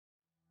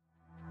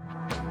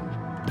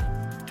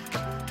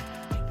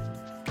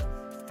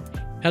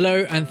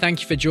Hello, and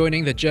thank you for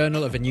joining the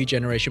Journal of a New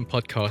Generation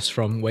podcast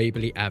from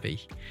Waverley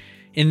Abbey.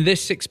 In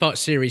this 6-part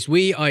series,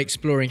 we are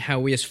exploring how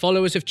we as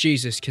followers of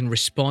Jesus can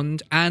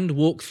respond and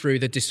walk through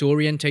the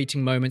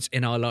disorientating moments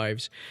in our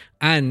lives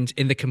and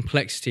in the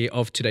complexity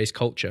of today's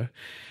culture.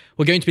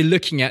 We're going to be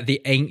looking at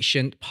the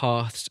ancient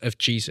paths of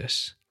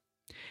Jesus.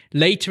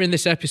 Later in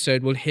this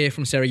episode, we'll hear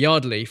from Sarah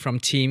Yardley from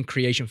Team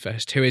Creation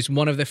Fest, who is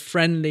one of the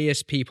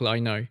friendliest people I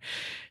know.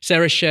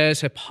 Sarah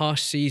shares her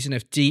past season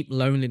of deep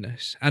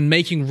loneliness and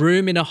making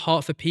room in her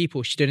heart for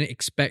people she didn't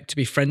expect to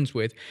be friends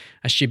with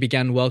as she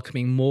began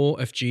welcoming more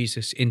of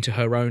Jesus into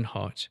her own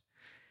heart.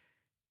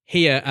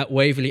 Here at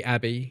Waverley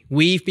Abbey,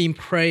 we've been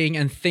praying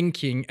and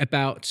thinking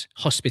about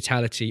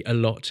hospitality a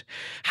lot.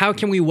 How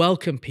can we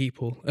welcome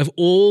people of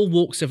all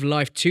walks of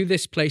life to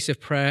this place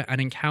of prayer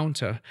and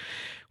encounter?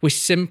 We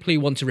simply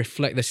want to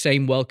reflect the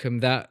same welcome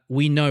that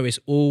we know is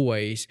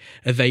always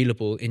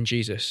available in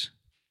Jesus.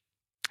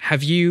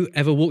 Have you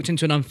ever walked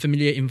into an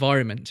unfamiliar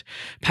environment?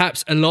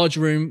 Perhaps a large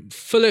room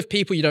full of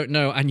people you don't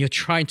know, and you're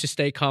trying to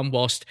stay calm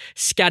whilst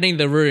scanning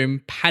the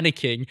room,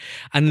 panicking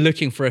and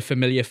looking for a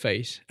familiar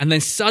face. And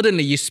then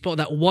suddenly you spot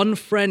that one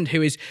friend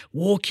who is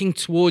walking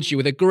towards you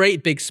with a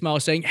great big smile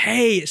saying,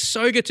 "Hey, it's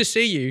so good to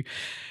see you."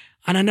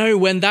 And I know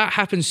when that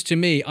happens to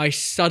me, I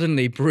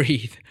suddenly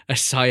breathe a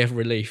sigh of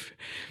relief.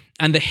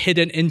 And the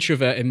hidden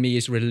introvert in me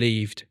is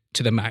relieved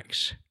to the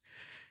max.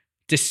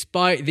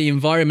 Despite the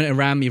environment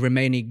around me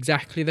remaining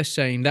exactly the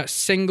same, that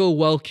single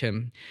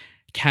welcome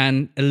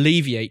can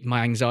alleviate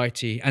my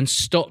anxiety and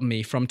stop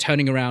me from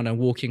turning around and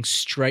walking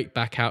straight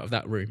back out of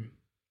that room.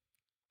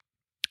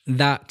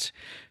 That,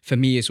 for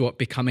me, is what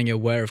becoming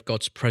aware of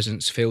God's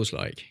presence feels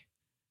like.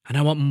 And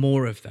I want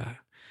more of that.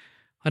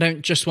 I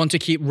don't just want to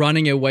keep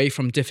running away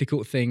from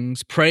difficult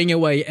things, praying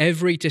away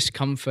every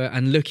discomfort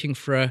and looking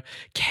for a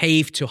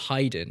cave to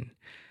hide in.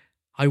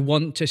 I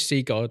want to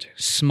see God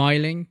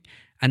smiling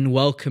and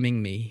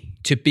welcoming me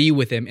to be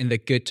with him in the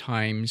good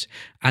times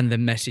and the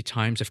messy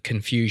times of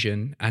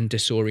confusion and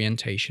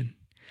disorientation,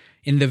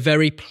 in the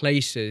very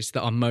places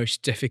that are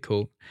most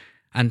difficult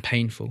and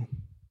painful.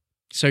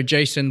 So,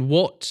 Jason,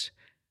 what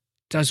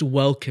does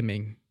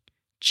welcoming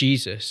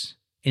Jesus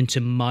into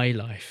my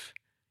life,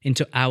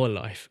 into our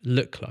life,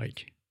 look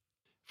like?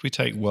 If we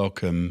take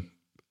welcome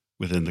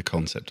within the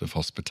concept of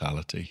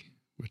hospitality,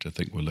 which I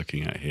think we're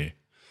looking at here,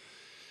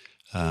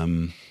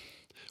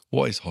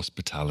 what is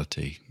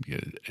hospitality?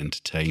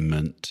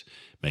 Entertainment,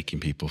 making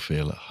people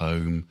feel at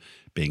home,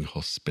 being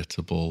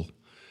hospitable.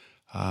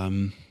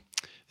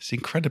 It's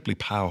incredibly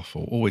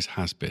powerful, always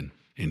has been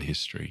in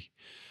history.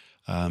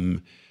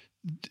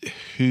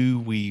 Who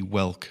we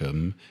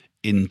welcome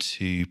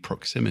into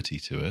proximity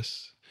to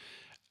us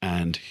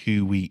and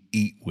who we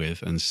eat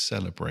with and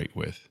celebrate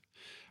with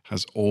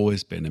has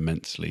always been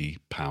immensely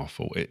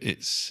powerful.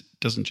 It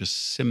doesn't just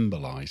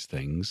symbolize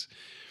things,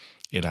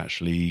 it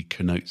actually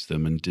connotes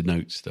them and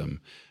denotes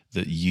them,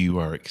 that you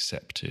are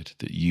accepted,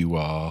 that you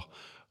are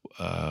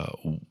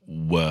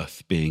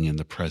worth being in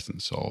the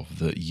presence of,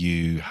 that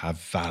you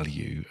have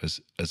value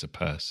as a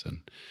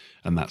person.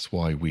 And that's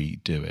why we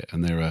do it.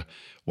 And there are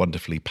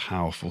wonderfully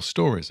powerful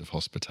stories of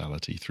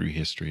hospitality through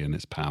history and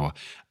its power,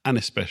 and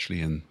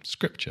especially in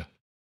Scripture.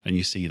 And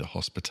you see that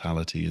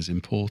hospitality is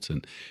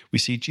important. We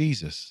see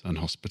Jesus and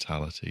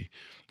hospitality.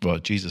 Well,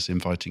 Jesus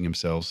inviting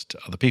himself to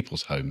other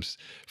people's homes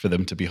for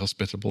them to be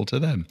hospitable to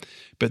them.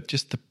 But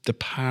just the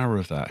power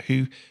of that.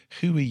 Who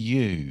are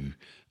you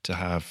to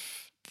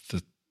have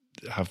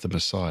the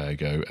Messiah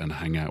go and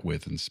hang out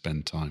with and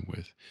spend time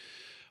with?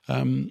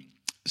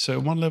 So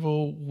on one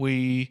level,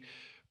 we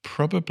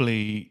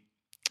probably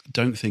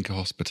don't think of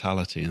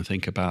hospitality and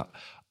think about,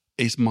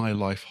 is my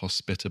life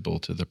hospitable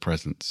to the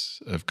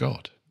presence of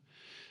God?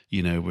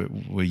 You know,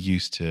 we're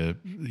used to,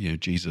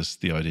 Jesus,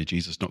 the idea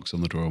Jesus knocks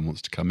on the door and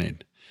wants to come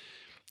in.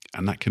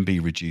 And that can be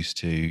reduced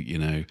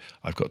to,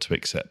 I've got to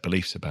accept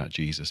beliefs about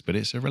Jesus, but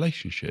it's a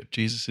relationship.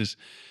 Jesus is,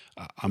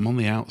 I'm on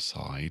the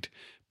outside,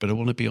 but I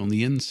want to be on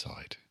the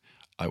inside.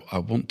 I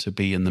want to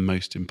be in the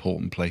most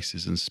important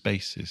places and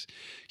spaces.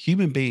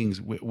 Human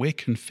beings, we're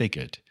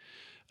configured.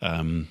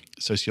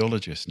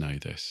 Sociologists know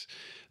this,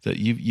 that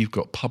you've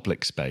got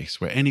public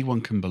space where anyone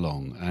can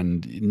belong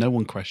and no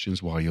one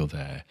questions why you're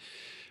there.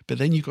 But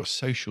then you've got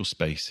social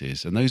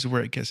spaces, and those are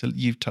where it gets a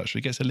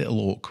little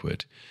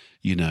awkward.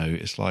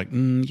 It's like,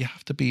 you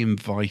have to be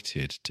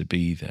invited to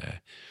be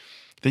there.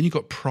 Then you've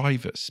got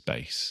private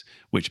space,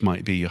 which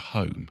might be your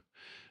home.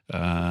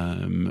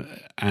 And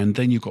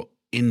then you've got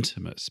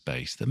intimate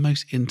space, the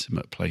most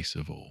intimate place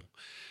of all.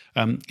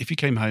 If you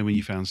came home and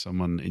you found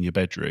someone in your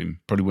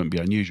bedroom, probably wouldn't be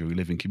unusual. We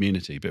live in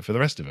community. But for the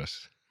rest of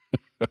us,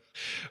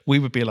 we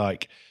would be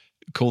like,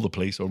 call the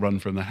police or run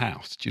from the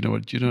house. Do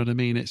you know what I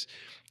mean?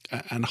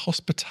 And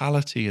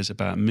hospitality is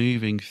about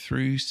moving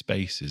through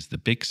spaces, the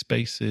big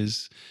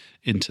spaces,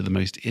 into the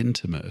most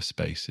intimate of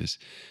spaces.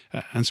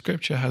 And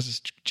Scripture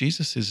has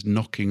Jesus is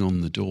knocking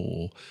on the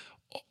door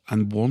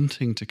and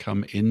wanting to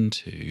come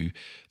into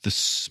the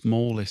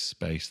smallest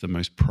space, the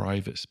most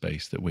private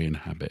space that we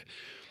inhabit.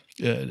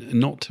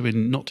 not to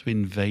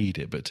invade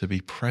it, but to be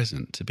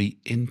present, to be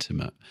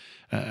intimate.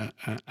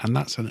 And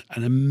that's an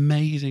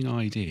amazing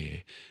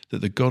idea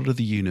that the God of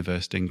the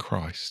universe in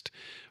Christ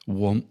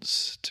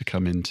wants to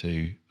come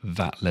into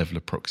that level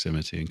of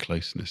proximity and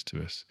closeness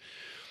to us.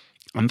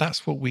 And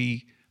that's what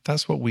we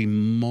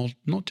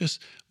not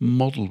just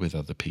model with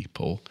other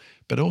people,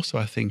 but also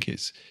I think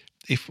it's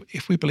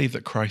if we believe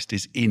that Christ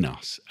is in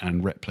us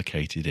and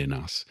replicated in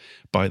us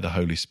by the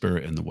Holy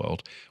Spirit in the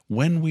world,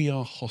 when we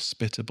are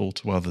hospitable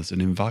to others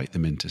and invite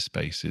them into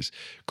spaces,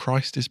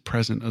 Christ is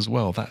present as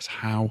well. That's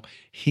how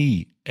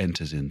he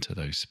enters into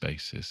those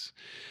spaces.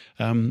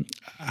 And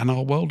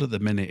our world at the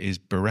minute is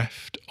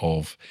bereft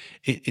of,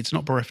 it's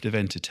not bereft of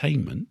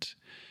entertainment,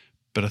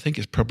 but I think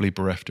it's probably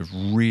bereft of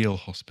real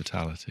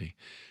hospitality.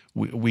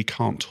 We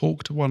can't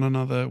talk to one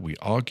another. We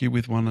argue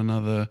with one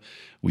another.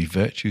 We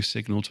virtue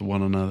signal to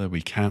one another.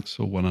 We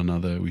cancel one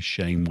another. We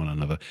shame one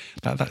another.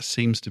 That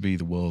seems to be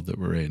the world that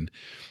we're in.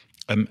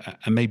 And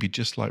maybe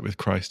just like with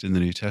Christ in the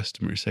New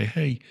Testament, we say,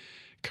 hey,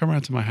 come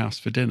around to my house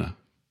for dinner.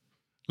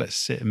 Let's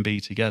sit and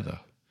be together.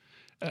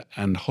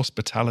 And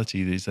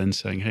hospitality is then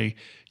saying, hey,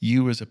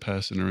 you as a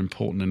person are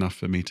important enough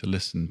for me to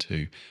listen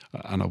to,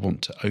 and I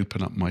want to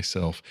open up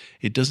myself.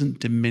 It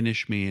doesn't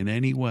diminish me in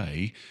any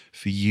way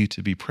for you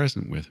to be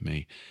present with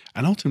me.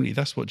 And ultimately,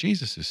 that's what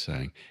Jesus is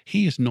saying.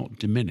 He is not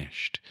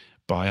diminished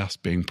by us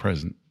being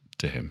present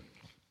to him.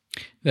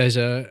 There's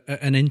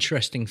an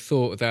interesting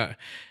thought that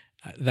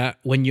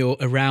when you're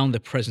around the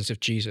presence of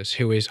Jesus,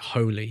 who is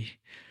holy,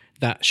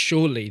 that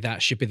surely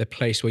that should be the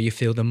place where you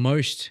feel the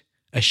most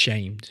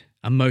ashamed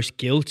and most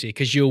guilty,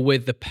 because you're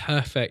with the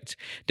perfect,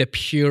 the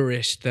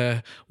purest,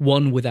 the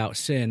one without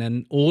sin.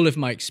 And all of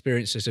my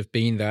experiences have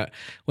been that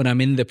when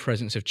I'm in the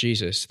presence of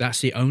Jesus,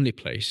 that's the only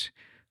place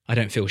I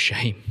don't feel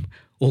shame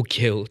or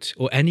guilt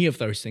or any of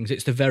those things.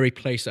 It's the very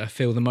place that I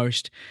feel the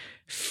most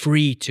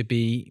free to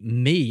be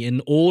me in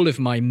all of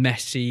my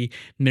messy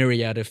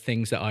myriad of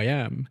things that I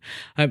am.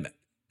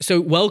 So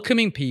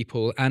welcoming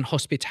people and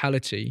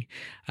hospitality,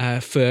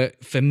 for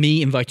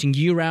me, inviting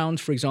you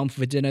around, for example,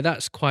 for dinner,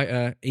 that's quite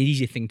an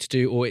easy thing to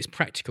do, or it's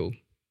practical.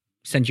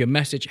 Send you a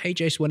message, hey,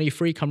 Jason, when are you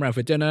free? Come around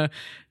for dinner,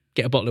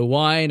 get a bottle of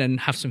wine and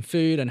have some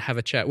food and have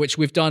a chat, which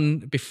we've done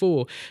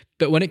before.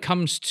 But when it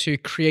comes to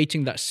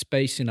creating that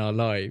space in our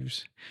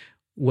lives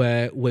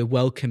where we're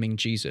welcoming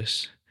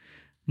Jesus,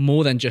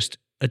 more than just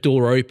a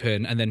door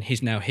open and then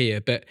he's now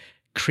here, but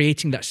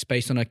creating that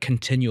space on a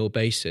continual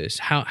basis,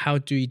 how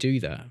do you do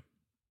that?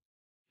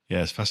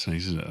 Yeah, it's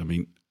fascinating, isn't it? I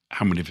mean,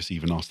 how many of us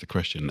even ask the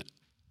question,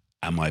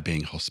 am I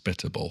being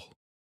hospitable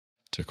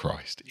to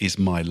Christ? Is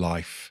my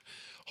life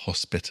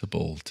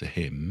hospitable to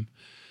him?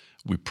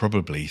 We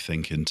probably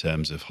think in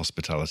terms of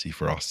hospitality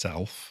for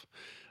ourselves.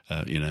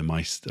 At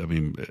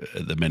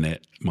the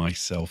minute, my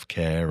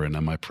self-care, and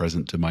am I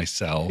present to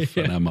myself?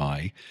 Yeah. And am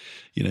I,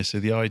 so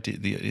the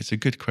idea, it's a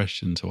good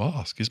question to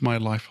ask. Is my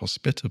life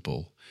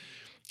hospitable?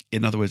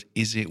 In other words,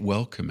 is it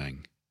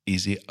welcoming?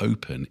 Is it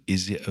open?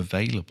 Is it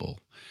available?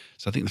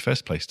 So I think the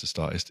first place to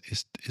start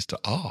is to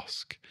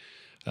ask.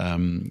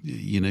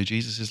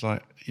 Jesus is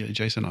like,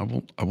 Jason,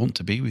 I want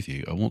to be with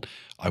you.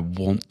 I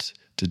want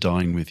to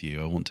dine with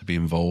you. I want to be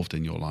involved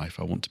in your life.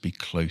 I want to be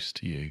close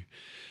to you.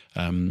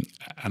 And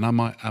am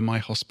I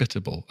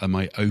hospitable? Am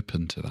I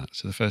open to that?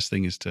 So the first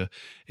thing is to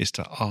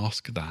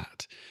ask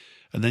that.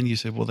 And then you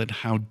say, well, then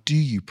how do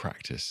you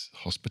practice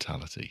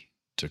hospitality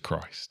to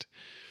Christ?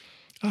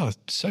 Oh,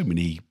 so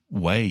many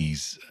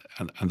ways.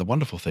 And the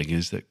wonderful thing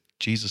is that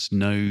Jesus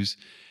knows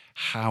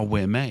how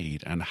we're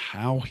made and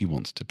how he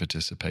wants to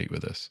participate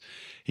with us.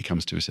 He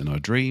comes to us in our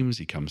dreams.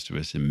 He comes to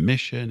us in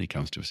mission. He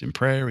comes to us in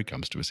prayer. He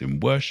comes to us in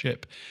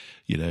worship.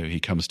 He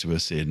comes to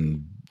us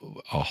in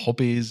our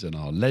hobbies and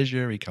our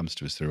leisure. He comes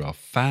to us through our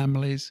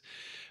families.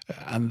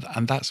 And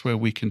that's where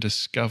we can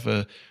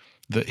discover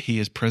that he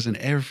is present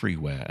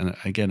everywhere. And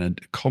again, a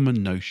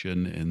common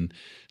notion in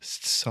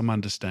some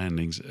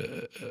understandings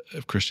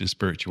of Christian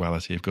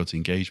spirituality, of God's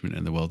engagement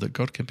in the world, that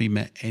God can be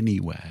met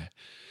anywhere.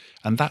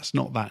 And that's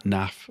not that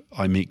naff,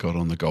 I meet God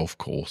on the golf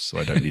course, so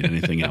I don't need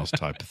anything else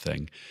type of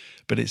thing.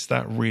 But it's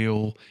that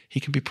real, he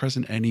can be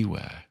present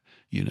anywhere.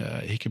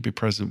 He can be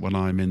present when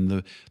I'm in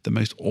the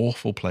most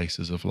awful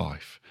places of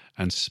life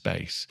and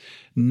space.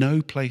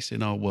 No place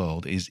in our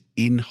world is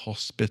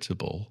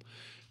inhospitable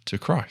to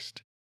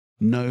Christ.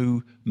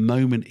 No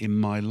moment in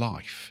my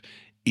life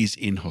is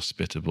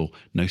inhospitable.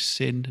 No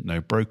sin,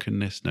 no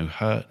brokenness, no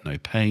hurt, no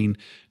pain,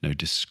 no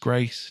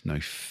disgrace, no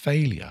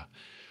failure.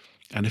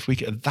 And if we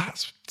get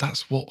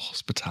that's what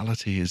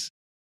hospitality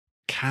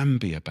can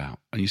be about.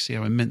 And you see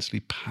how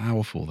immensely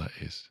powerful that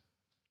is.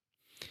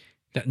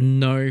 That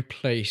no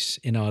place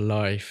in our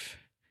life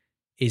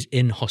is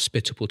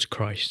inhospitable to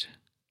Christ.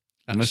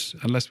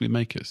 Unless we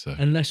make it so.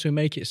 Unless we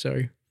make it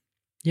so.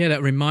 Yeah,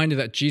 that reminder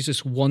that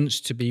Jesus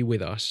wants to be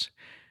with us.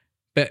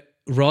 But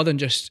rather than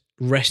just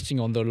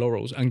resting on the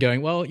laurels and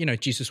going, well,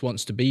 Jesus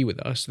wants to be with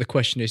us, the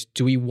question is,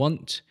 do we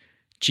want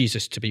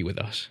Jesus to be with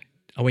us?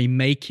 Am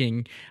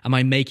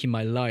I making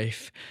my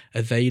life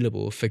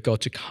available for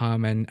God to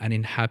come and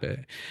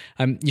inhabit?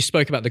 You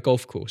spoke about the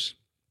golf course.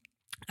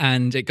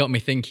 And it got me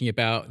thinking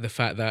about the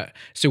fact that,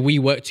 so we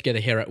work together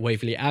here at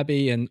Waverley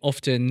Abbey, and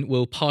often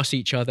we'll pass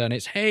each other and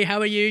it's, hey, how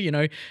are you? You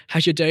know,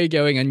 how's your day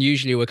going? And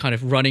usually we're kind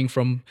of running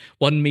from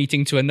one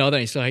meeting to another.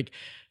 And it's like,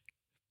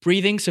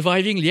 breathing,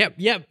 surviving, yep,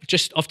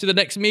 just off to the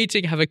next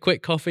meeting, have a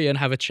quick coffee and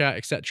have a chat,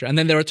 etc. And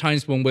then there are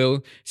times when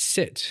we'll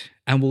sit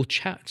and we'll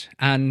chat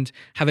and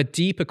have a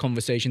deeper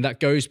conversation that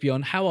goes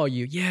beyond, how are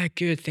you? Yeah,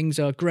 good, things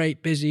are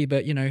great, busy,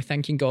 but, you know,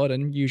 thanking God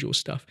and usual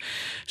stuff.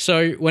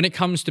 So when it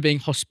comes to being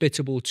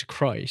hospitable to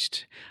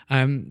Christ,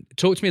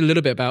 talk to me a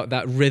little bit about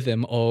that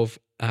rhythm of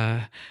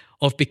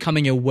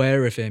becoming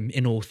aware of him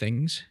in all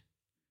things,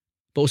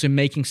 but also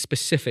making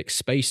specific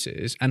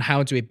spaces, and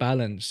how do we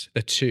balance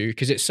the two?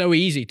 Because it's so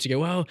easy to go,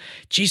 well,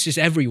 Jesus is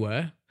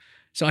everywhere.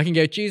 So I can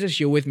go, Jesus,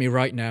 you're with me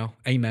right now.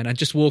 Amen. And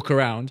just walk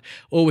around.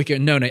 Or we go,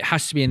 no, it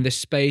has to be in this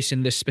space,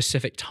 in this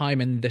specific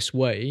time, in this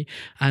way.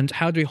 And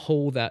how do we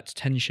hold that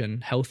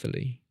tension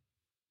healthily?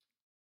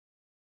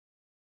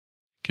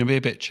 Can be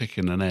a bit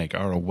chicken and egg.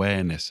 Our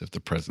awareness of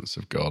the presence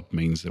of God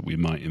means that we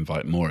might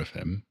invite more of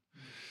him.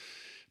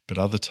 But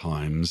other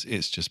times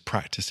it's just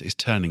practice, it's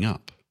turning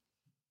up.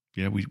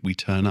 Yeah, we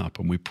turn up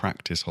and we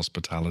practice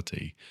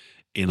hospitality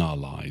in our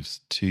lives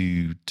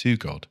to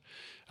God.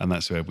 And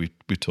that's where we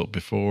talked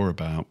before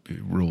about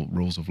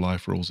rules of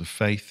life, rules of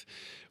faith,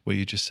 where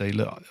you just say,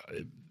 look,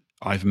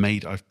 I've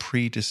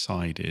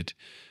pre-decided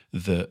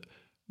that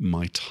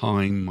my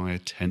time, my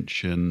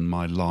attention,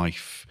 my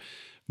life,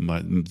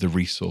 the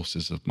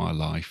resources of my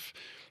life,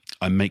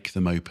 I make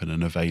them open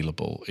and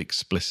available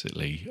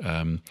explicitly.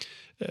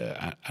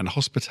 And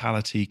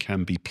hospitality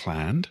can be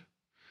planned.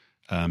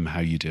 How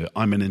you do it.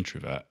 I'm an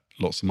introvert.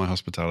 Lots of my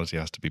hospitality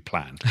has to be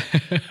planned,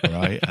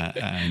 right?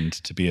 And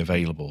to be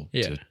available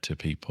to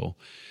people.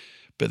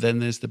 But then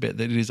there's the bit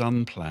that is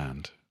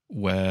unplanned,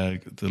 where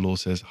the Lord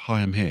says,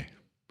 hi, I'm here.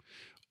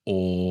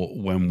 Or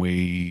when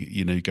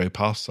we, go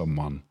past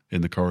someone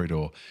in the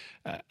corridor,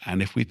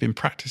 and if we've been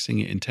practicing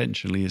it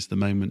intentionally, is the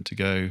moment to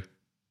go,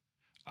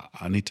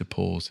 I need to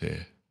pause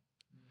here.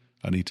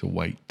 I need to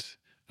wait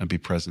and be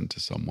present to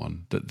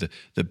someone,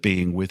 that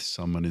being with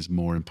someone is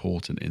more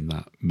important in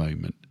that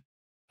moment.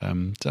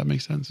 Does that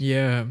make sense?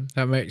 Yeah,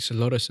 that makes a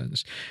lot of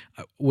sense.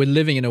 We're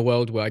living in a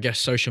world where I guess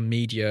social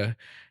media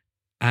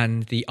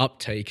and the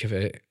uptake of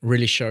it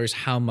really shows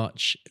how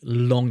much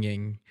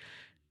longing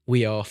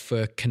we are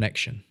for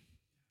connection,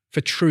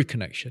 for true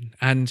connection.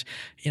 And,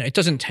 it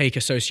doesn't take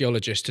a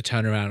sociologist to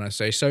turn around and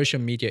say, social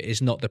media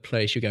is not the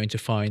place you're going to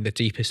find the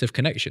deepest of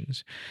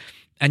connections.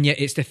 And yet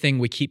it's the thing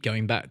we keep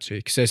going back to,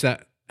 because there's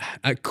that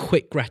a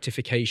quick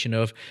gratification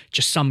of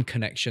just some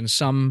connection,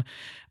 some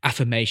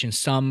affirmation,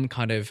 some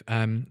kind of,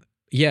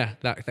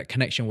 that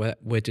connection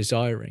we're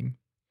desiring.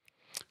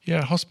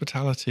 Yeah,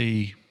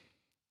 hospitality,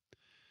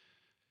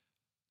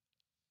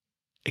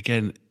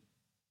 again,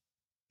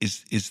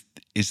 is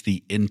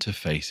the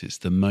interface. It's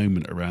the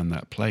moment around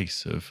that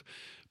place of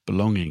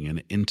belonging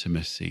and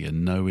intimacy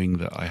and knowing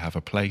that I have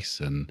a place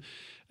and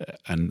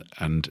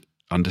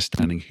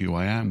understanding who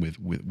I am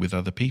with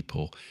other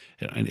people.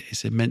 And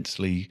it's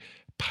immensely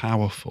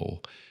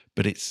powerful,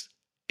 but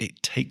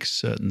it takes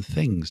certain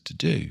things to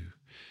do.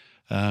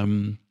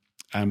 And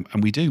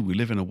we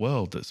live in a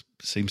world that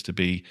seems to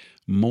be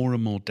more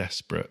and more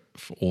desperate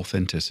for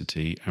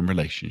authenticity and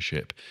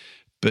relationship,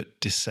 but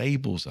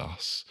disables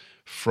us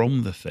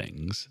from the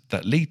things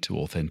that lead to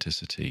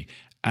authenticity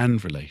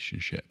and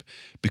relationship,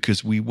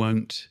 because we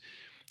won't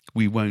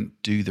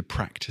do the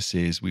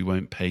practices, we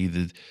won't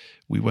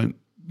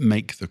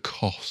make the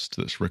cost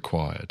that's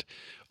required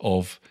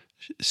of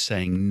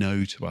saying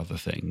no to other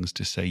things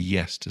to say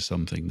yes to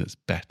something that's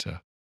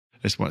better.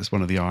 It's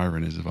one of the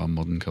ironies of our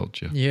modern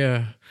culture.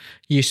 Yeah.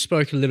 You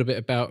spoke a little bit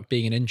about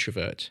being an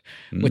introvert,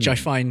 which I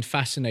find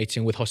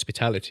fascinating with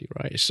hospitality,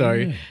 right?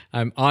 So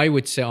I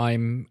would say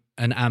I'm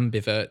an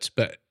ambivert,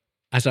 but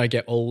as I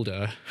get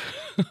older,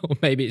 or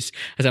maybe it's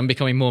as I'm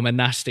becoming more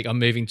monastic, I'm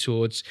moving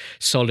towards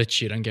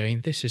solitude. I'm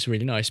going, this is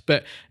really nice.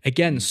 But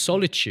again,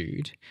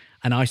 solitude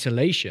and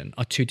isolation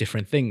are two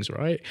different things,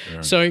 right?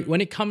 Yeah. So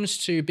when it comes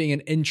to being an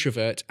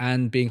introvert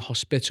and being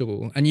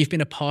hospitable, and you've been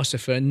a pastor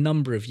for a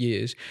number of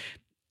years,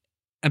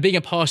 and being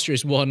a pastor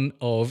is one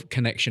of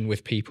connection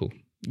with people.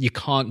 You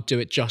can't do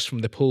it just from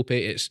the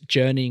pulpit. It's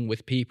journeying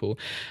with people.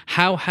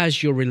 How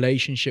has your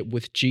relationship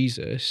with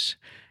Jesus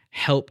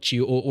helped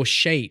you or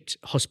shaped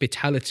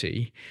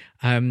hospitality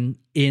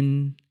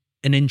in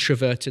an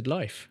introverted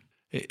life?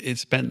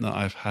 It's meant that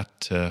I've had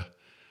to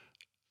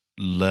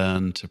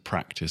learn to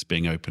practice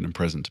being open and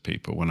present to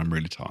people when I'm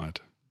really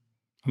tired.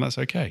 And that's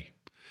okay.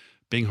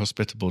 Being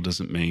hospitable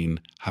doesn't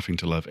mean having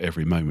to love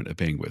every moment of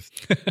being with,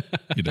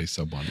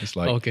 someone. It's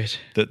like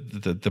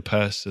the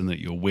person that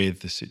you're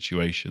with, the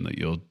situation that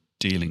you're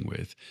dealing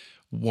with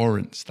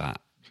warrants that.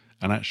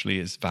 And actually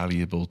it's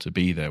valuable to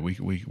be there.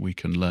 We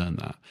can learn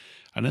that.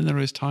 And then there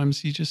is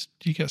times you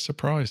get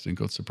surprised and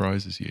God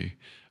surprises you.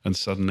 And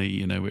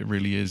suddenly,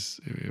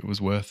 it was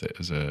worth it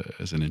as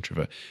an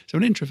introvert. So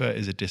an introvert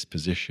is a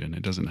disposition.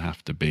 It doesn't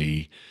have to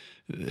be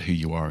who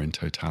you are in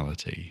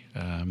totality.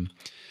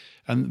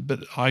 But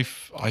I've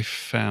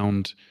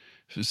found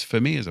For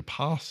me as a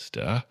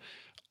pastor,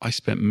 I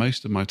spent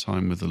most of my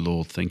time with the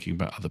Lord thinking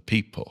about other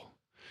people,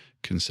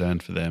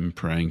 concerned for them,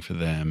 praying for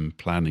them,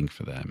 planning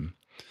for them.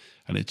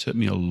 And it took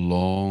me a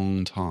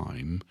long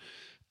time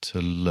to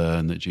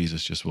learn that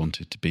Jesus just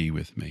wanted to be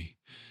with me,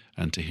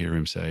 and to hear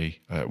him say,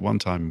 at one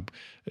time,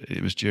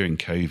 it was during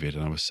COVID,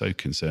 and I was so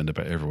concerned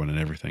about everyone and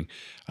everything,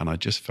 and I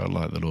just felt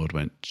like the Lord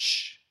went,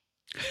 shh.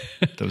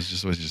 There was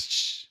just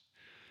shh.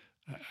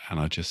 And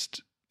I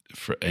just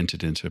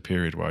entered into a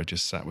period where I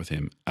just sat with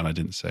him and I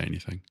didn't say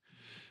anything,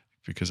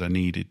 because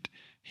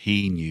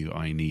he knew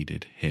I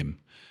needed him,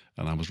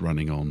 and I was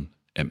running on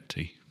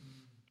empty.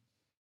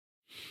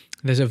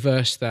 There's a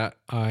verse that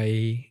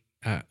I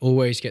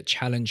always get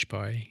challenged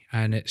by,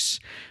 and it's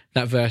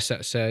that verse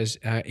that says,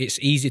 it's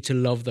easy to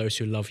love those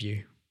who love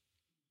you.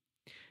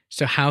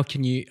 So how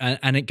can you,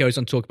 and it goes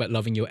on to talk about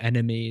loving your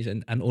enemies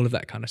and all of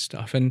that kind of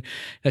stuff. And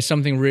there's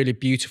something really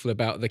beautiful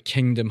about the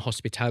kingdom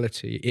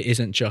hospitality. It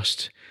isn't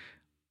just,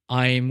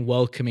 I'm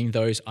welcoming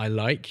those I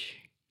like,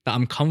 that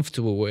I'm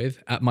comfortable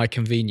with at my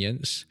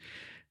convenience,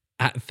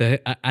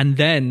 and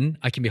then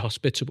I can be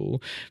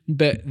hospitable.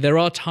 But there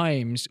are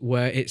times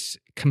where it's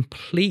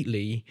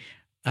completely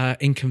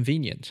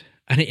inconvenient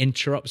and it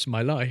interrupts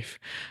my life.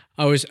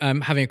 I was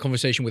having a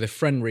conversation with a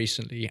friend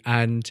recently,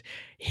 and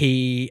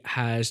he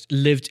has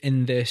lived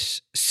in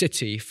this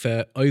city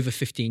for over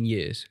 15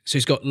 years. So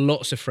he's got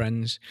lots of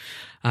friends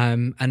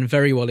and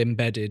very well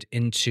embedded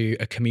into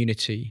a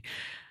community.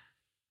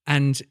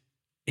 And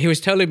he was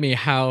telling me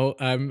how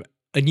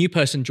a new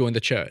person joined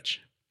the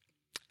church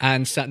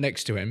and sat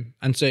next to him.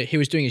 And so he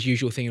was doing his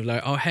usual thing of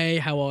like, oh, hey,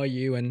 how are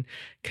you? And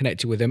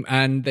connected with him.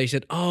 And they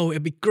said, oh,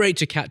 it'd be great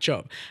to catch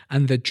up.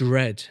 And the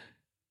dread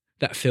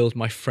that filled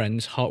my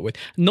friend's heart with,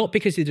 not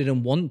because he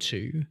didn't want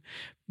to,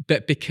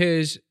 but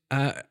because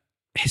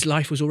his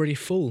life was already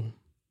full.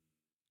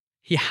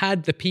 He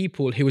had the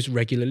people he was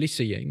regularly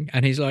seeing,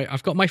 and he's like,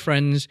 I've got my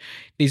friends,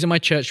 these are my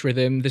church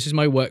rhythm, this is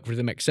my work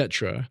rhythm,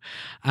 etc.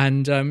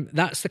 And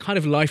that's the kind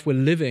of life we're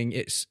living.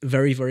 It's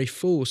very, very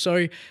full.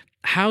 So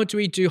how do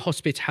we do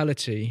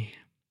hospitality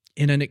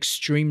in an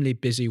extremely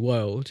busy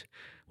world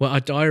where our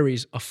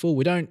diaries are full?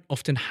 We don't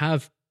often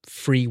have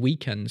free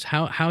weekends.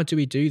 How do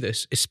we do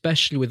this,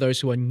 especially with those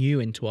who are new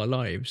into our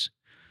lives?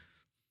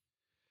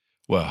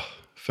 Well,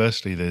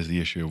 firstly, there's the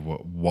issue of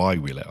why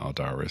we let our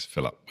diaries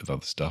fill up with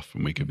other stuff,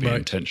 and we could be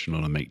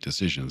intentional and make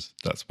decisions.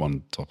 That's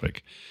one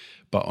topic.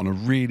 But on a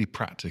really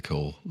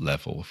practical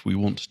level, if we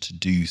want to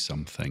do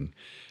something,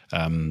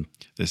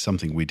 there's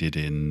something we did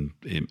in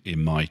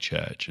my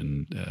church,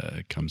 and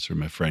it comes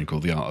from a friend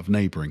called The Art of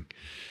Neighbouring.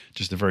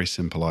 Just a very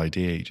simple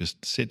idea. You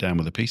just sit down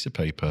with a piece of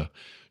paper,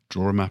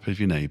 draw a map of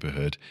your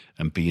neighbourhood,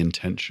 and be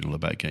intentional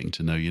about getting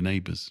to know your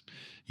neighbours.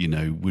 You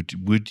know,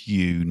 would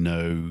you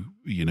know,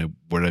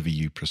 wherever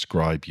you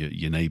prescribe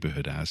your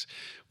neighbourhood as,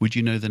 would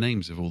you know the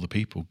names of all the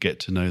people? Get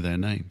to know their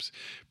names.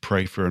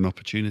 Pray for an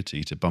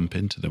opportunity to bump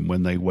into them.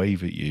 When they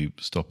wave at you,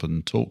 stop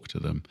and talk to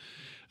them.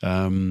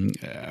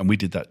 And we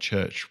did that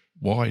church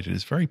wide, and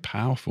it's very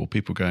powerful.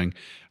 People going,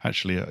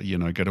 actually,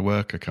 I go to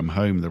work, I come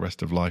home, the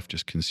rest of life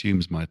just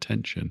consumes my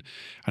attention.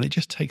 And it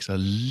just takes a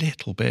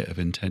little bit of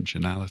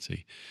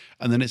intentionality.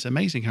 And then it's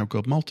amazing how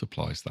God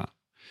multiplies that.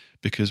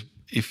 Because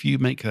if you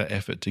make that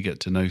effort to get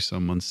to know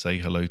someone, say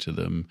hello to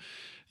them,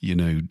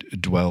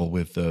 dwell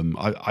with them.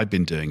 I've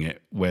been doing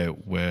it where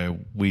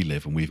we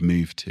live and we've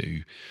moved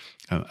to.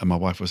 And my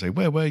wife will say,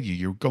 where were you?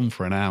 You're gone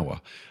for an hour.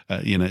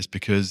 It's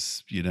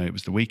because, it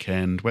was the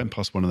weekend, went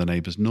past one of the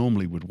neighbours,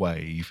 normally would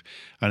wave.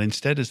 And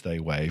instead, as they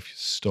wave,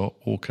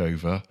 stop, walk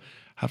over,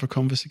 have a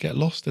conversation, get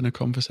lost in a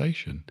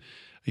conversation,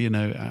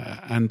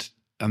 and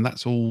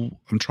that's all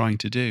I'm trying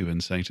to do,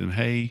 and saying to them,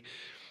 hey,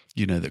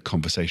 that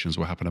conversations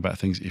will happen about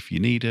things. If you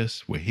need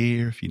us, we're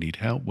here. If you need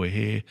help, we're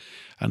here.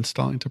 And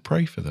starting to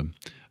pray for them.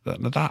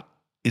 That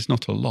is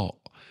not a lot,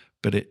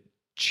 but it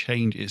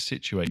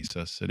situates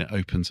us, and it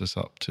opens us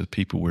up to the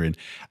people we're in.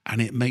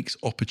 And it makes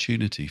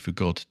opportunity for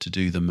God to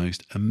do the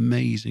most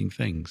amazing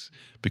things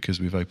because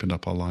we've opened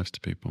up our lives to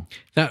people.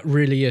 That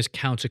really is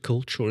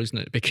countercultural, isn't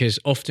it? Because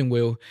often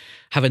we'll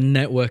have a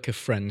network of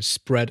friends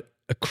spread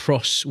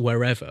across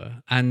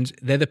wherever, and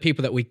they're the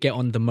people that we get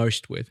on the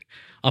most with.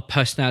 Our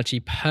personality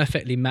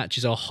perfectly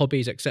matches our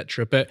hobbies,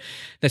 etc. But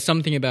there's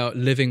something about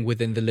living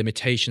within the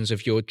limitations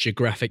of your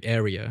geographic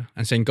area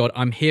and saying, God,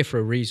 I'm here for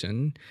a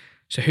reason.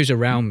 So who's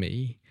around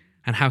me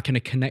and how can I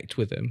connect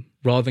with them?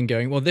 Rather than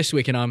going, well, this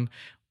weekend I'm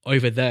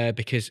over there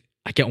because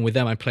I get on with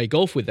them, I play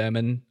golf with them,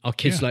 and our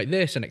kids like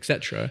this, and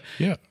etc.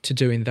 Yeah. To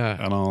doing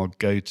that. And I'll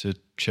go to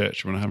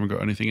church when I haven't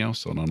got anything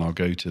else on, and I'll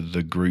go to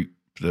the group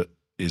that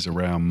is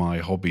around my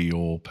hobby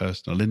or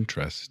personal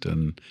interest.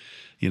 And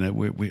we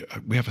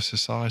have a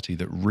society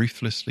that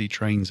ruthlessly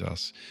trains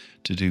us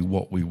to do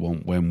what we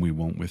want, when we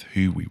want, with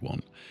who we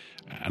want.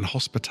 And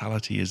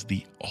hospitality is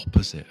the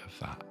opposite of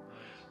that.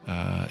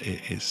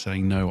 It's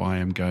saying, no, I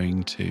am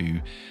going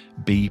to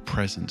be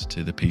present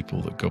to the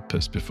people that God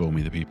puts before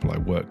me, the people I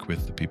work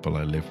with, the people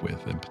I live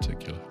with in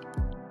particular.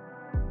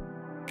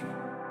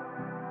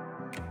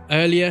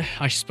 Earlier,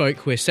 I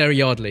spoke with Sarah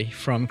Yardley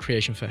from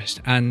Creation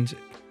Fest, and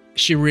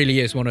She really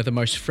is one of the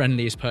most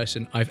friendliest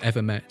person I've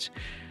ever met.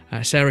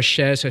 Sarah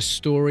shares her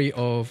story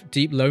of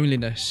deep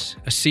loneliness,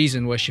 a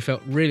season where she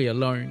felt really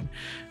alone,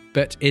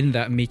 but in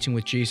that meeting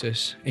with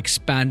Jesus,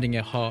 expanding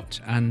her heart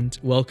and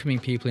welcoming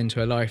people into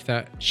her life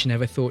that she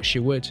never thought she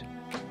would.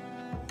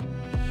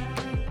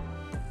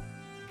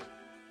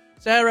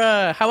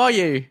 Sarah, how are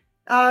you?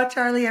 Oh,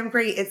 Charlie, I'm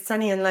great. It's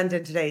sunny in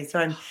London today, so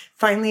I'm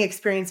finally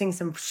experiencing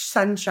some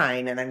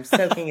sunshine and I'm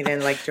soaking it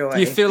in like joy. Do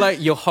you feel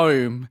like you're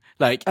home?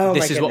 Like, Oh,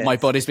 this my is what my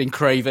goodness. body's been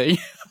craving?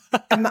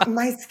 And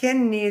my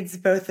skin needs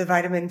both the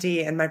vitamin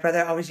D, and my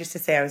brother always used to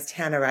say I was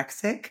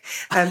tanorexic.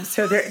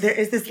 So there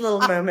is this little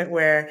moment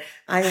where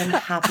I am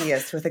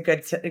happiest with a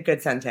good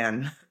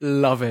suntan.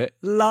 Love it.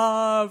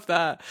 Love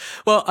that.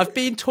 Well, I've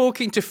been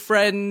talking to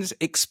friends,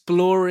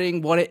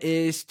 exploring what it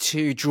is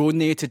to draw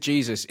near to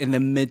Jesus in the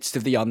midst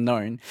of the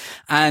unknown.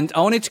 And I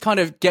wanted to kind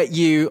of get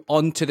you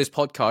onto this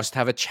podcast to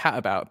have a chat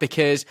about,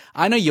 because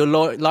I know your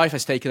life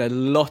has taken a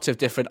lot of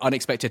different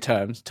unexpected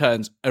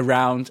turns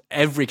around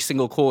every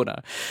single corner.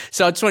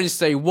 So I just wanted to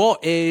say,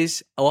 what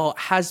is or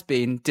has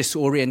been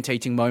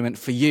disorientating moment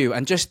for you?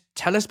 And just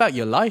tell us about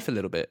your life a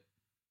little bit.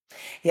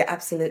 Yeah,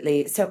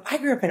 absolutely. So I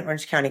grew up in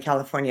Orange County,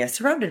 California,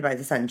 surrounded by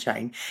the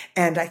sunshine.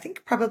 And I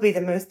think probably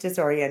the most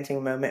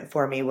disorienting moment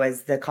for me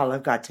was the call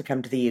of God to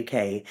come to the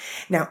UK.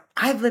 Now,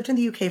 I've lived in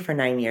the UK for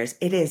 9 years.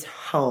 It is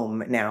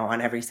home now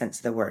on every sense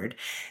of the word.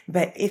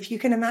 But if you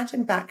can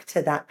imagine back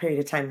to that period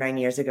of time 9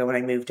 years ago when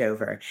I moved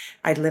over,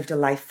 I'd lived a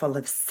life full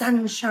of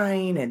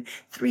sunshine and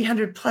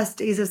 300 plus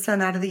days of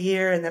sun out of the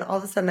year. And then all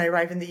of a sudden I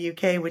arrive in the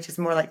UK, which is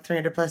more like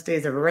 300 plus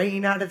days of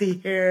rain out of the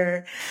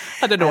year.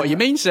 I don't know what you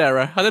mean,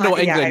 Sarah. I don't know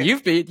what England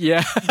you've been.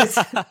 Yeah.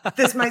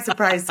 this might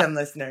surprise some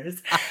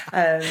listeners.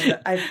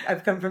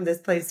 I've come from this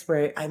place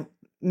where I'm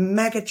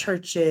mega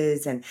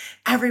churches and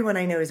everyone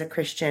I know is a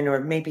Christian or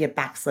maybe a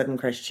backslidden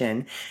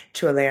Christian,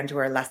 to a land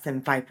where less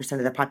than 5%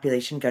 of the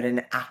population go to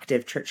an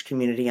active church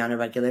community on a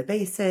regular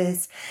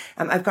basis.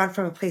 I've gone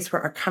from a place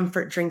where our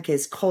comfort drink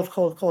is cold,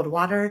 cold, cold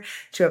water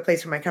to a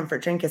place where my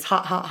comfort drink is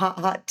hot, hot, hot,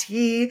 hot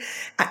tea.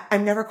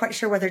 I'm never quite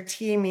sure whether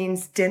tea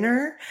means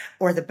dinner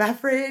or the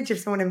beverage. If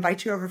someone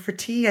invites you over for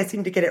tea, I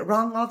seem to get it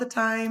wrong all the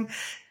time.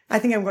 I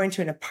think I'm going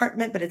to an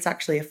apartment, but it's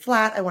actually a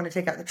flat. I want to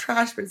take out the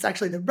trash, but it's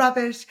actually the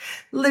rubbish.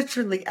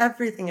 Literally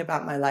everything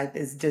about my life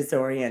is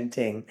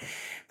disorienting.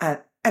 And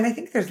I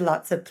think there's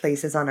lots of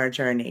places on our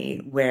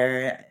journey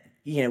where,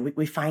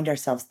 we find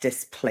ourselves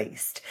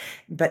displaced.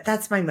 But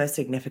that's my most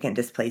significant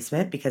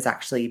displacement, because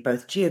actually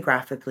both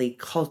geographically,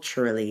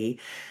 culturally,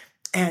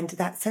 and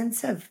that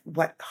sense of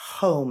what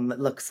home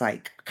looks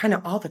like, kind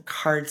of all the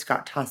cards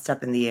got tossed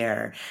up in the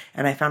air.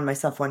 And I found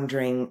myself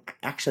wondering,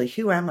 actually,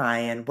 who am I?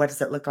 And what does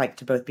it look like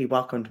to both be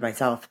welcomed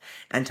myself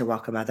and to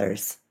welcome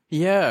others?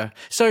 Yeah.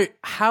 So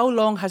how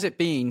long has it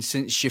been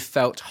since you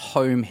felt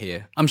home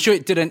here? I'm sure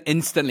it didn't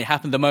instantly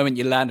happen the moment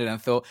you landed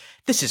and thought,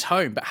 this is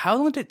home. But how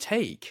long did it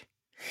take?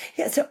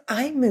 Yeah, so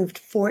I moved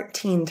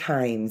 14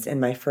 times in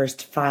my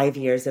first 5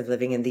 years of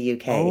living in the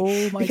UK.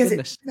 Oh, my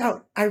goodness.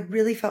 I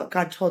really felt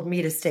God told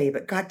me to stay,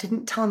 but God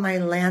didn't tell my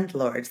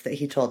landlords that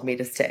he told me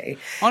to stay.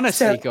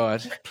 Honestly,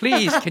 God,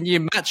 please, can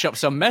you match up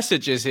some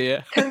messages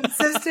here?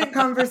 Consistent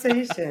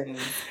conversations.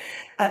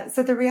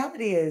 So the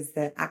reality is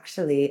that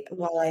actually,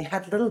 while I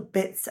had little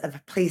bits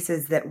of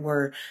places that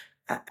were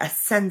a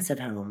sense of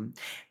home,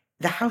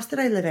 the house that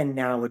I live in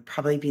now would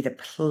probably be the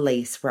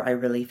place where I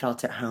really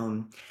felt at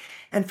home.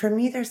 And for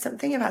me, there's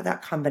something about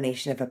that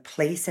combination of a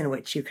place in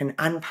which you can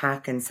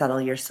unpack and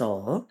settle your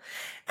soul.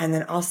 And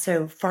then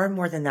also, far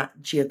more than that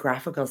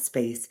geographical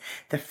space,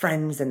 the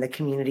friends and the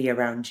community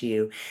around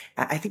you.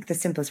 I think the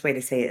simplest way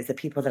to say it is the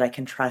people that I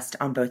can trust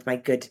on both my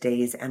good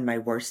days and my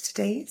worst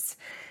days.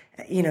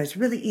 It's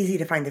really easy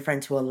to find the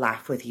friends who will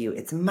laugh with you.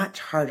 It's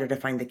much harder to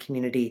find the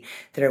community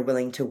that are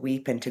willing to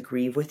weep and to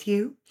grieve with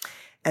you.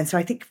 And so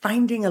I think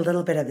finding a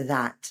little bit of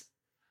that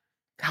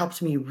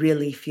helped me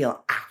really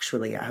feel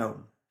actually at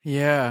home.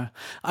 Yeah.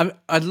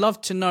 I'd love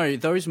to know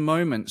those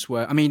moments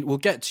where, we'll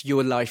get to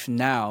your life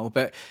now,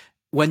 but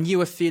when you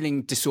were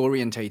feeling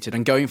disorientated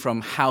and going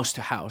from house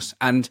to house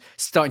and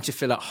starting to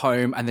feel at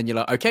home, and then you're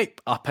like, okay,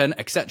 up and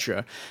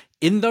etc.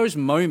 In those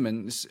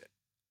moments,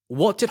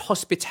 what did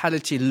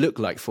hospitality look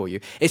like for you?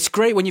 It's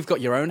great when you've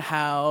got your own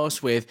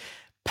house with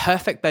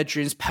perfect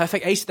bedrooms,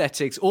 perfect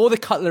aesthetics, all the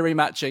cutlery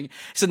matching.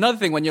 It's another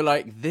thing when you're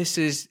like,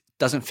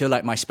 doesn't feel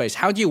like my space.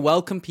 How do you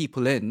welcome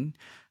people in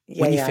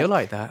when you feel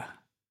like that?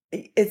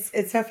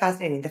 It's so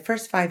fascinating. The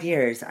first 5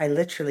 years, I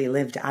literally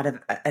lived out of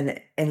an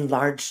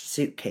enlarged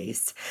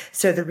suitcase.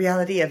 So the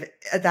reality of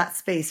that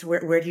space,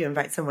 where do you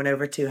invite someone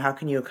over to? How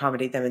can you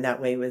accommodate them in that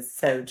way was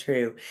so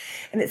true.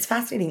 And it's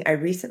fascinating. I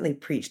recently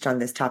preached on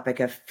this topic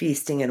of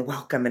feasting and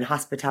welcome and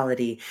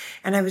hospitality.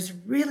 And I was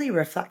really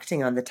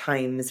reflecting on the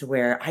times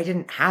where I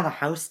didn't have a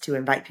house to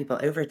invite people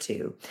over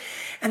to.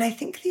 And I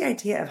think the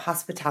idea of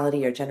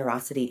hospitality or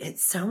generosity,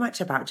 it's so much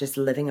about just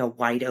living a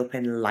wide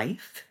open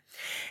life.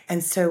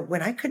 And so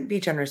when I couldn't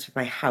be generous with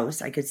my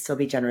house, I could still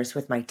be generous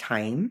with my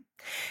time.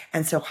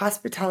 And so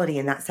hospitality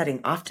in that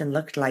setting often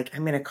looked like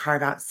I'm going to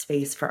carve out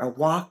space for a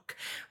walk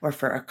or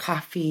for a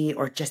coffee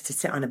or just to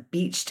sit on a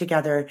beach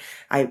together.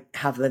 I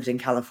have lived in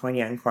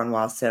California and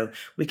Cornwall, so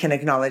we can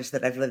acknowledge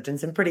that I've lived in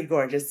some pretty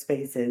gorgeous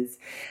spaces.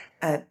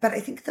 But I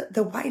think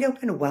the wide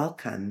open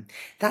welcome,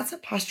 that's a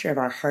posture of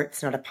our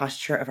hearts, not a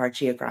posture of our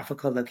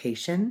geographical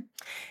location.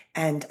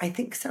 And I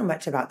think so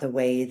much about the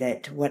way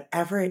that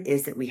whatever it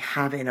is that we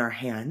have in our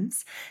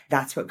hands,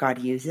 that's what God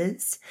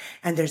uses.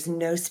 And there's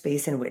no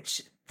space in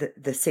which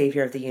the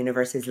Savior of the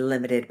universe is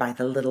limited by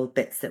the little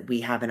bits that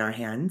we have in our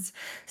hands.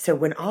 So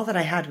when all that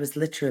I had was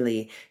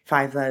literally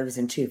 5 loaves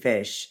and 2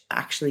 fish,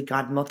 actually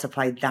God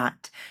multiplied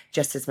that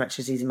just as much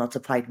as he's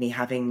multiplied me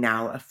having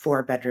now a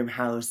 4-bedroom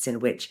house in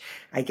which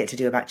I get to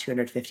do about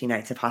 250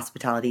 nights of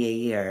hospitality a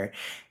year,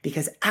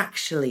 because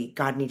actually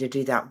God needed to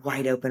do that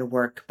wide open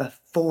work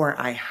before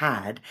I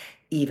had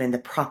even the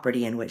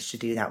property in which to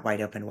do that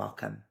wide open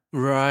welcome.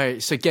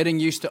 Right. So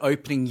getting used to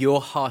opening your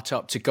heart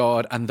up to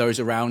God and those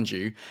around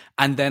you,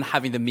 and then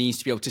having the means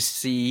to be able to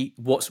see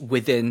what's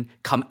within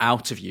come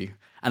out of you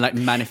and like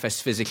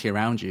manifest physically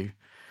around you.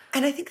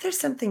 And I think there's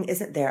something,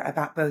 isn't there,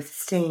 about both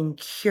staying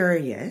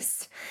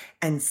curious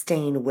and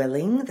staying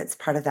willing that's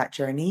part of that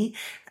journey.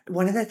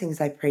 One of the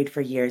things I prayed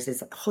for years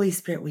is, Holy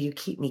Spirit, will you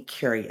keep me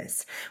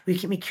curious? Will you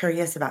keep me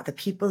curious about the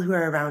people who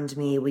are around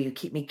me? Will you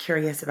keep me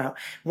curious about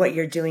what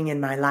you're doing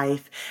in my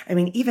life? I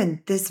mean,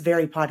 even this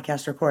very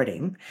podcast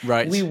recording,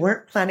 Right. we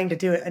weren't planning to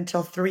do it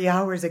until 3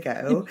 hours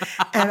ago.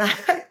 And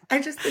I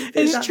just think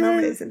there's that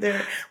moment, isn't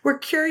there? We're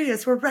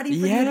curious. We're ready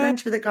for the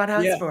adventure that God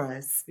has for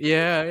us.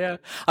 Yeah.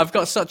 I've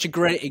got such a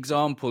great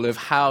example of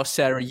how,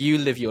 Sarah, you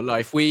live your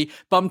life. We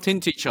bumped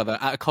into each other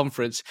at a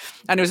conference,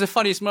 and it was the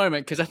funniest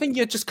moment because I think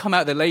you had just come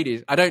out of the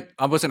ladies.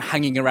 I wasn't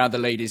hanging around the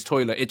ladies'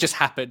 toilet. It just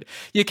happened.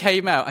 You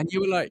came out and you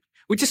were like,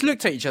 we just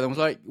looked at each other and was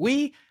like,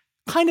 we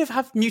kind of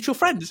have mutual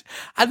friends.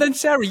 And then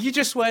Sarah, you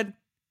just went,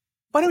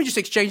 why don't we just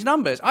exchange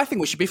numbers? I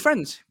think we should be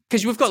friends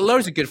because we've got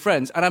loads of good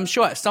friends. And I'm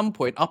sure at some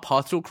point our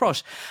paths will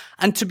cross.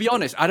 And to be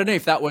honest, I don't know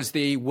if that was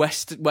the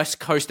West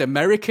Coast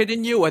American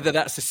in you, whether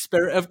that's the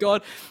Spirit of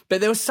God, but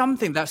there was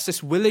something that's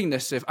this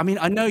willingness of, I mean,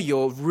 I know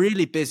you're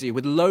really busy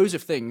with loads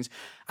of things.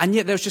 And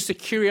yet there's just a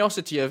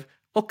curiosity of,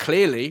 well,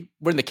 clearly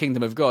we're in the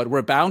kingdom of God.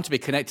 We're bound to be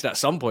connected at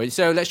some point.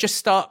 So let's just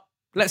start.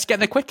 Let's get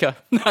there quicker.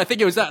 I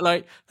think it was that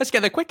like, let's get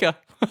there quicker.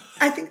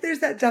 I think there's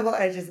that double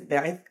edge, isn't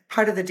there?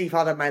 Part of the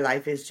default of my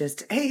life is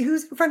just, hey,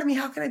 who's in front of me?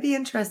 How can I be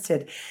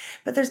interested?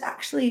 But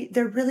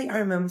there really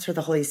are moments where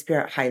the Holy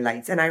Spirit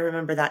highlights. And I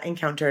remember that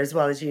encounter as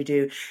well as you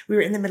do. We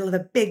were in the middle of a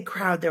big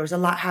crowd. There was a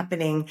lot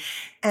happening.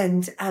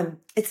 And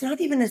it's not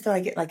even as though I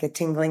get like a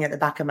tingling at the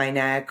back of my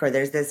neck or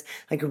there's this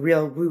like a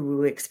real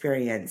woo-woo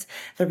experience.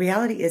 The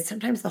reality is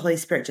sometimes the Holy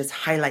Spirit just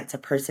highlights a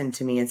person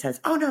to me and says,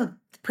 oh no,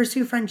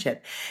 pursue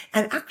friendship.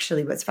 And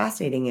actually what's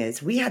fascinating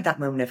is we had that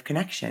moment of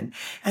connection.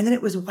 And then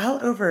it was well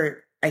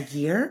over a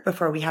year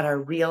before we had our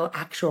real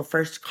actual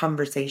first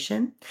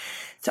conversation.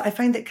 So I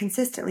find that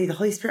consistently the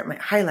Holy Spirit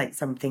might highlight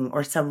something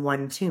or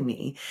someone to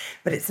me,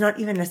 but it's not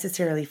even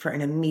necessarily for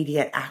an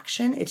immediate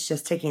action. It's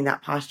just taking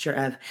that posture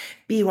of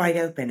be wide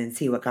open and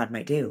see what God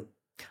might do.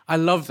 I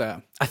love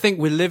that. I think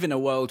we live in a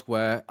world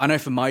where, I know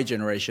for my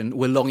generation,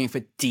 we're longing for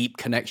deep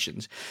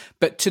connections,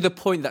 but to the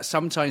point that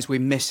sometimes we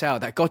miss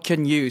out that God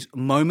can use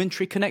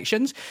momentary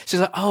connections. So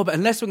it's like, oh, but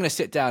unless we're going to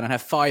sit down and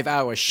have 5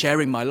 hours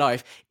sharing my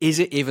life, is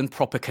it even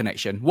proper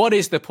connection? What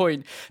is the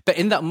point? But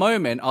in that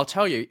moment, I'll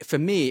tell you, for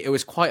me, it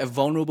was quite a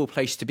vulnerable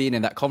place to be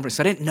in that conference.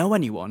 I didn't know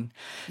anyone.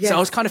 Yes. So I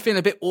was kind of feeling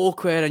a bit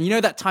awkward. And you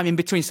know that time in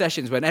between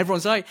sessions when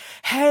everyone's like,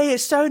 hey,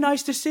 it's so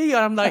nice to see you.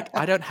 And I'm like,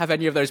 I don't have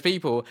any of those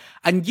people.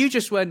 And you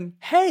just went,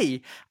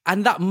 hey.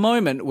 And that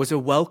moment was a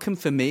welcome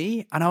for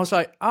me. And I was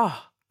like, I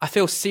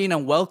feel seen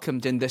and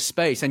welcomed in this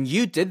space. And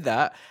you did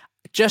that,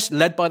 just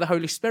led by the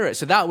Holy Spirit.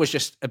 So that was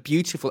just a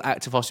beautiful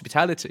act of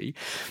hospitality.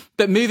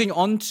 But moving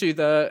on to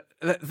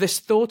this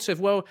thought of,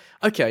 well,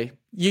 okay,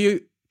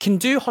 you can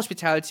do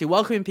hospitality,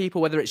 welcoming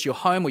people, whether it's your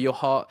home or your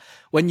heart,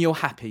 when you're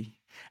happy.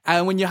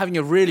 And when you're having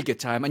a really good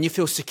time and you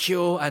feel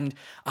secure and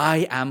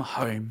I am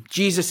home.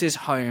 Jesus is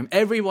home.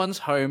 Everyone's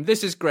home.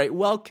 This is great.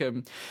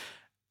 Welcome.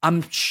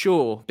 I'm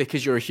sure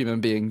because you're a human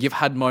being, you've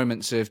had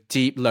moments of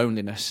deep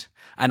loneliness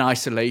and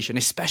isolation,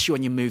 especially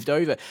when you moved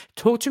over.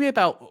 Talk to me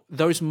about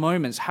those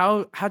moments.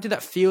 How did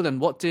that feel and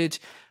what did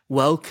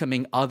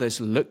welcoming others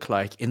look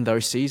like in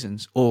those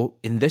seasons or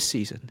in this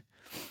season?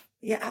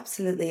 Yeah,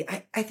 absolutely.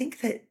 I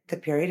think that the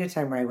period of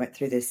time where I went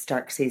through this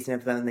stark season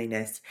of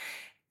loneliness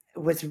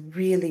was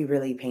really,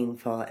 really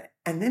painful.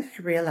 And then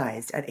I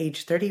realized at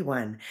age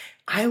 31,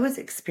 I was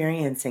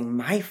experiencing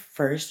my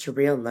first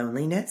real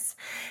loneliness.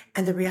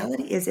 And the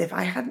reality is, if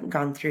I hadn't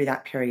gone through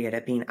that period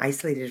of being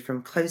isolated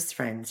from close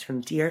friends,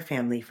 from dear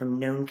family, from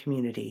known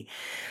community,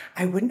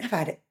 I wouldn't have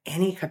had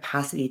any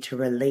capacity to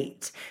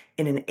relate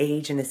in an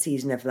age and a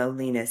season of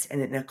loneliness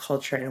and in a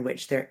culture in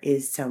which there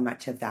is so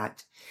much of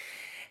that.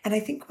 And I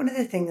think one of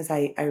the things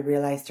I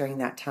realized during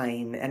that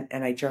time,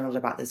 and I journaled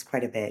about this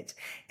quite a bit,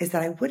 is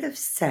that I would have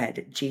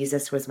said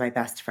Jesus was my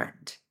best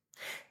friend.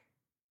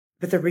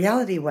 But the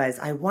reality was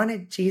I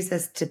wanted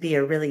Jesus to be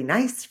a really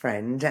nice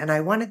friend. And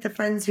I wanted the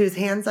friends whose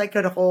hands I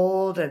could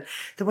hold and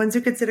the ones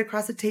who could sit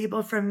across a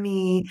table from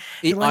me,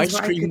 the Eat ones ice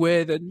where I cream could.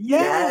 with, and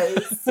yeah.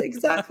 Yes,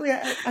 exactly.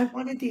 I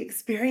wanted the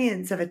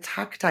experience of a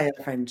tactile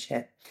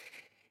friendship.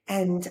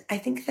 And I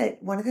think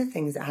that one of the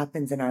things that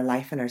happens in our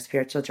life and our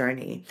spiritual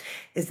journey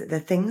is that the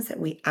things that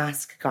we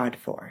ask God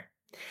for,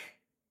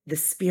 the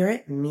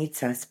Spirit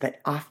meets us, but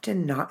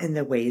often not in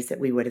the ways that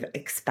we would have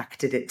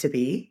expected it to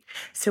be.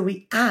 So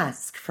we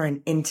ask for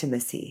an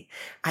intimacy.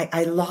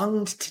 I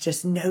longed to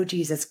just know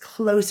Jesus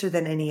closer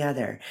than any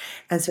other.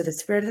 And so the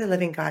Spirit of the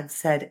living God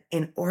said,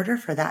 in order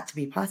for that to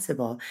be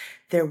possible,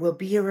 there will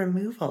be a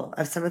removal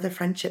of some of the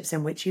friendships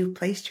in which you've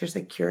placed your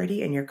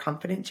security and your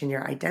confidence and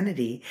your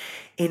identity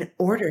in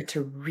order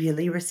to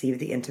really receive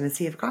the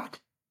intimacy of God.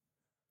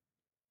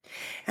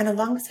 And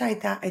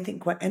alongside that, I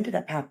think what ended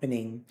up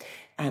happening,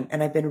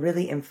 and I've been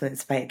really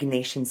influenced by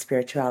Ignatian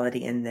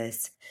spirituality in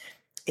this,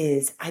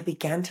 is I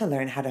began to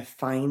learn how to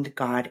find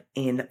God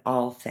in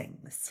all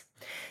things.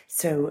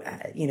 So,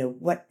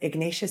 what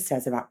Ignatius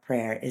says about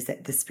prayer is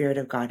that the Spirit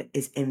of God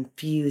is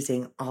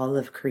infusing all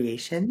of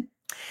creation.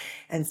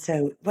 And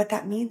so what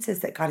that means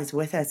is that God is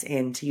with us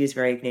in, to use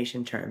very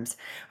Ignatian terms,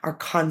 our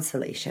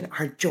consolation,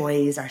 our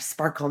joys, our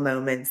sparkle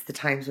moments, the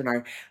times when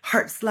our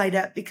hearts light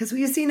up because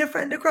we've seen a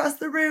friend across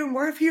the room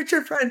or a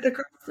future friend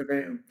across the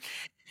room.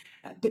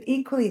 But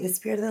equally, the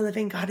Spirit of the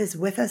living God is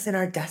with us in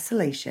our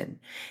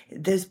desolation.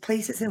 Those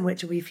places in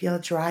which we feel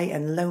dry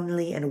and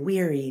lonely and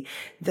weary,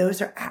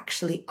 those are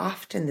actually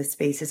often the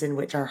spaces in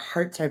which our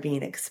hearts are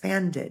being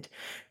expanded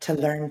to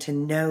learn to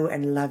know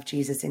and love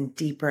Jesus in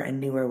deeper and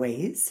newer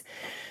ways.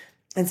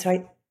 And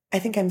so I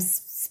think I'm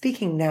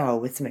speaking now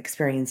with some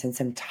experience and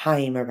some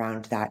time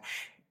around that.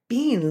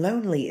 Being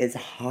lonely is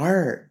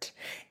hard.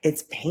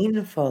 It's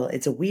painful.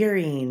 It's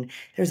wearying.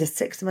 There was a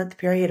 6-month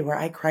period where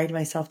I cried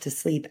myself to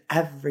sleep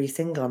every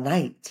single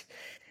night.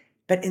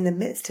 But in the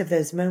midst of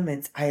those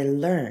moments, I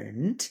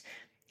learned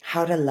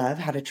how to love,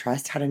 how to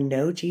trust, how to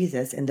know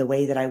Jesus in the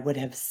way that I would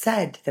have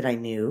said that I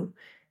knew,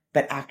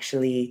 but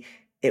actually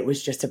it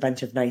was just a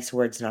bunch of nice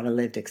words, not a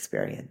lived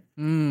experience.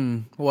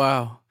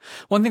 Wow.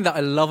 One thing that I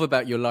love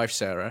about your life,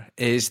 Sarah,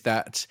 is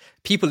that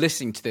people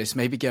listening to this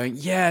may be going,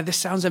 yeah, this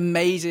sounds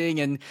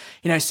amazing. And,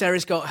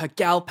 Sarah's got her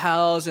gal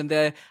pals and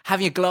they're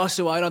having a glass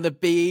of wine on the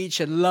beach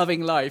and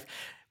loving life.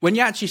 When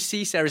you actually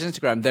see Sarah's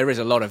Instagram, there is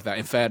a lot of that,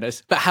 in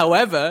fairness. But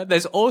however,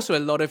 there's also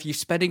a lot of you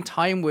spending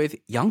time with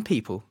young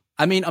people.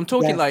 I mean, I'm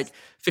talking Yes. like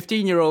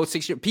 15-year-old,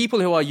 6-year-old people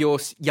who are your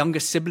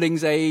younger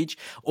siblings' age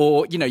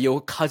or,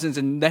 your cousins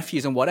and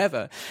nephews and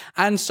whatever.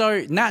 And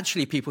so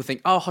naturally people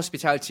think, oh,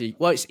 hospitality,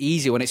 well, it's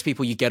easy when it's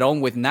people you get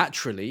on with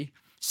naturally,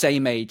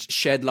 same age,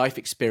 shared life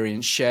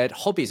experience, shared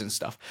hobbies and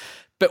stuff.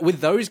 But with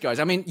those guys,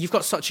 I mean, you've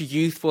got such a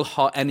youthful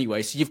heart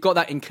anyway, so you've got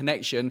that in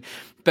connection.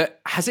 But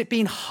has it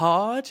been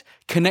hard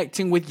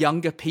connecting with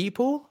younger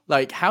people?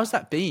 Like, how's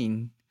that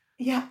been?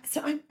 Yeah,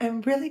 so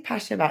I'm really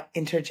passionate about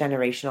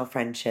intergenerational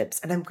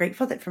friendships, and I'm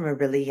grateful that from a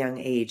really young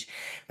age,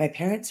 my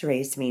parents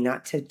raised me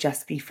not to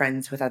just be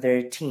friends with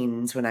other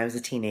teens when I was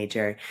a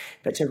teenager,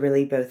 but to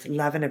really both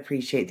love and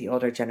appreciate the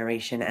older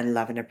generation and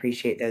love and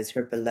appreciate those who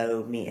are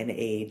below me in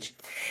age.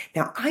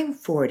 Now, I'm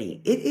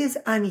 40. It is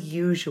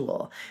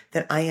unusual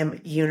that I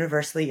am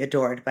universally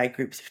adored by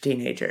groups of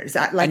teenagers.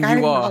 And I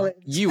you are. acknowledge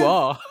You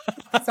are.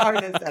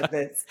 bizarreness of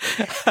this.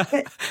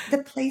 But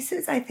the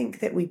places I think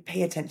that we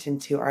pay attention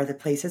to are the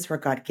places where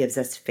God gives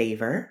us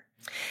favor.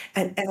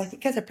 And I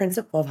think as a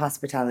principle of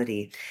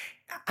hospitality,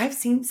 I've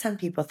seen some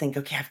people think,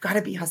 okay, I've got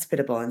to be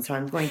hospitable. And so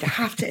I'm going to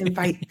have to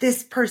invite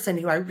this person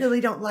who I really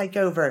don't like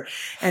over.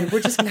 And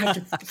we're just going to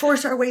have to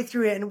force our way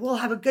through it. And we'll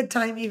have a good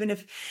time, even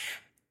if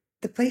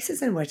the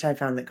places in which I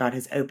found that God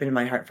has opened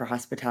my heart for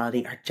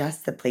hospitality are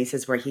just the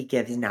places where he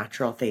gives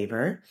natural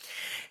favor.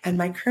 And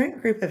my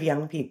current group of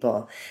young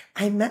people,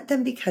 I met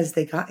them because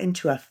they got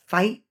into a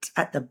fight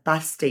at the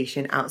bus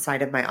station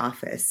outside of my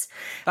office.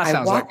 That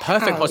sounds like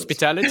perfect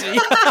hospitality.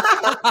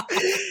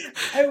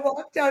 I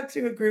walked out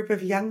to a group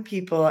of young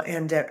people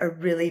and a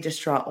really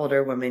distraught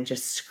older woman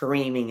just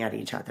screaming at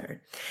each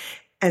other.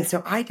 And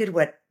so I did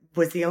what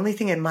was the only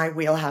thing in my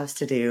wheelhouse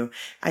to do.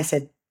 I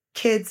said,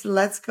 kids,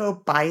 let's go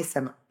buy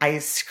some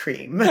ice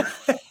cream.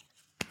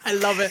 I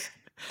love it.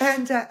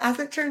 And as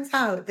it turns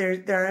out,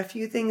 there are a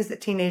few things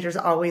that teenagers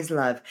always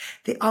love.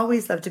 They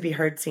always love to be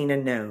heard, seen,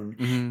 and known.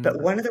 Mm-hmm.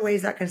 But one of the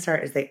ways that can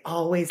start is they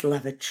always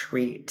love a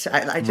treat.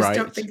 I just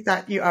don't think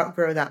that you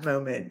outgrow that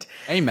moment.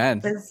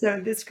 Amen. And so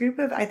this group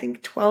of, I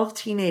think, 12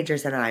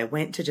 teenagers and I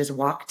went to just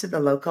walk to the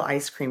local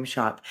ice cream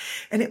shop.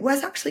 And it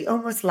was actually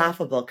almost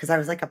laughable because I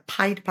was like a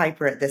Pied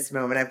Piper at this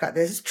moment. I've got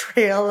this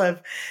trail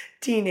of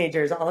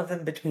teenagers, all of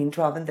them between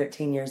 12 and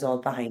 13 years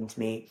old behind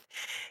me.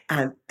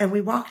 And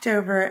we walked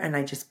over and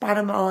I just bought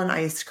them all an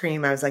ice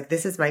cream. I was like,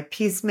 this is my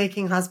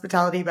peacemaking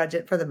hospitality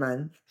budget for the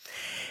month.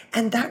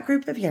 And that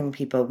group of young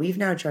people, we've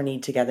now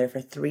journeyed together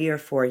for 3 or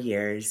 4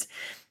 years.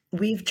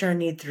 we've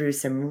journeyed through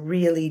some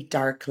really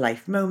dark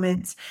life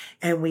moments,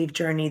 and we've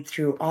journeyed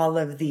through all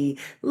of the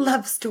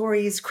love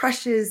stories,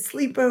 crushes,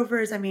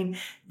 sleepovers. I mean,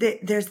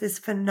 there's this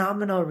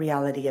phenomenal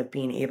reality of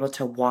being able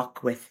to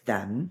walk with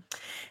them.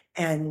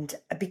 And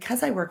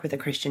because I work with a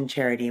Christian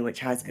charity, which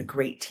has a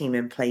great team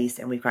in place,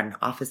 and we've got an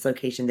office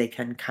location they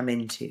can come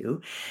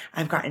into,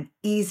 I've got an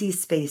easy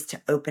space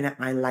to open up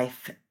my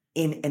life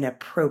in an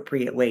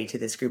appropriate way to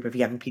this group of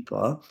young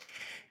people.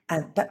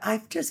 But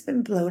I've just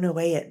been blown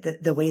away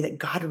at the way that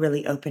God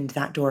really opened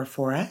that door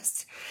for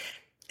us.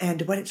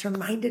 And what it's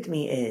reminded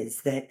me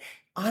is that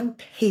on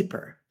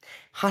paper,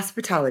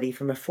 hospitality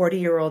from a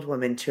 40-year-old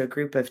woman to a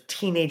group of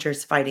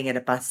teenagers fighting at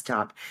a bus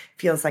stop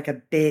feels like a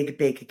big,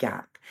 big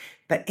gap.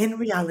 But in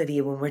reality,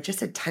 when we're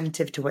just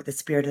attentive to what the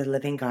Spirit of the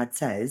living God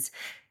says,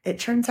 it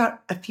turns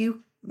out a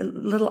few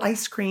little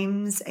ice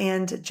creams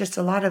and just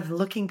a lot of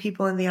looking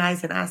people in the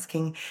eyes and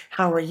asking,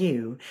 "How are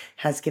you?"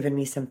 has given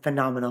me some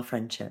phenomenal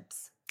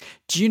friendships.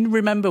 Do you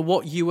remember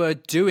what you were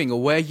doing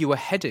or where you were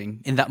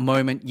heading in that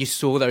moment you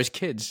saw those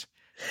kids?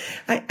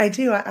 I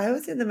do. I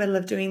was in the middle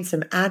of doing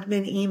some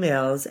admin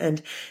emails,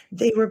 and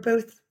they were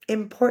both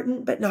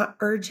important but not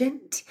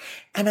urgent.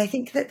 And I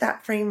think that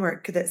that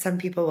framework that some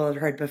people will have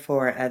heard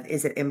before of,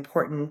 is it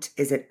important?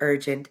 Is it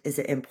urgent? Is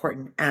it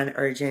important and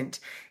urgent?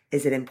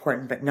 Is it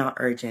important but not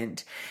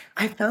urgent?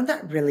 I found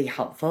that really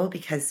helpful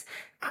because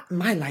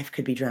my life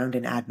could be drowned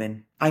in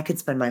admin. I could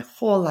spend my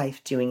whole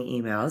life doing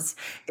emails.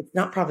 It's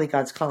not probably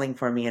God's calling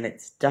for me, and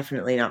it's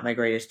definitely not my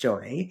greatest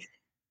joy.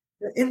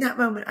 In that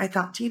moment, I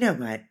thought, do you know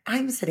what?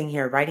 I'm sitting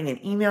here writing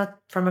an email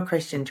from a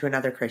Christian to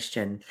another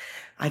Christian.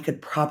 I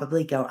could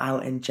probably go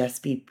out and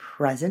just be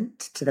present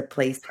to the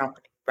place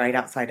happening right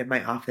outside of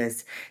my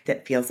office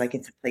that feels like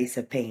it's a place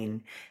of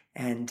pain.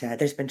 And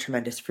there's been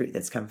tremendous fruit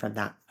that's come from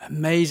that.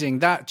 Amazing.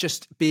 That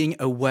just being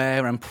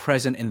aware and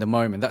present in the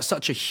moment. That's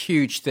such a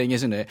huge thing,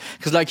 isn't it?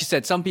 Because like you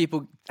said, some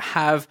people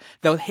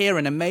they'll hear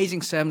an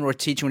amazing sermon or a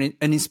teacher, an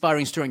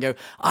inspiring story and go,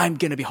 I'm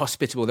going to be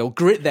hospitable. They'll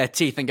grit their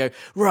teeth and go,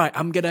 right,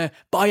 I'm going to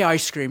buy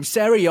ice cream.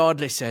 Sarah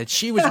Yardley said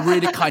she was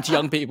really kind to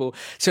young people.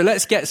 So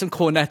let's get some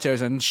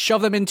cornettos and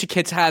shove them into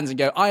kids' hands and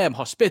go, I am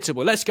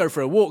hospitable. Let's go for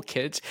a walk,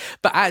 kids.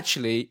 But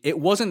actually, it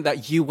wasn't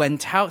that you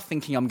went out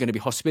thinking I'm going to be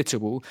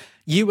hospitable.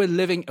 You were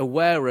living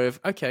aware of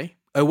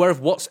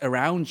what's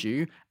around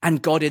you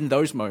and God in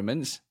those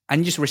moments,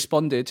 and you just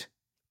responded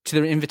to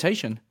the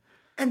invitation.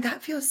 And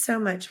that feels so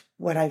much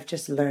what I've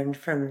just learned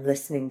from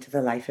listening to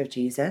the life of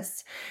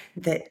Jesus,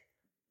 that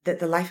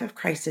the life of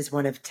Christ is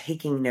one of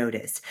taking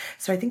notice.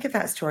 So I think of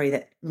that story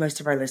that most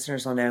of our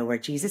listeners will know, where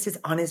Jesus is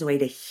on his way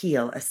to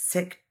heal a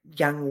sick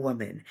young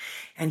woman,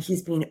 and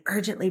he's being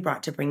urgently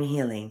brought to bring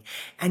healing.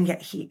 And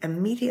yet he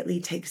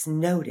immediately takes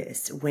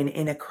notice when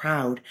in a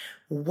crowd,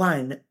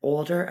 one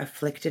older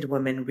afflicted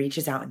woman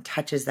reaches out and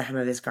touches the hem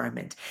of his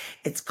garment.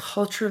 It's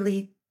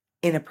culturally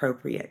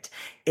inappropriate.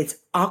 It's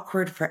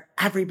awkward for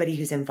everybody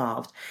who's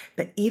involved.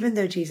 But even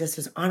though Jesus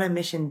was on a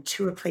mission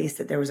to a place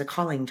that there was a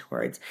calling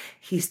towards,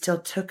 he still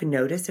took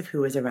notice of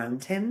who was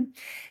around him.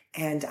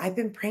 And I've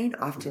been praying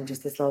often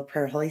just this little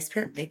prayer, Holy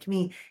Spirit, make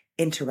me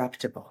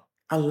interruptible.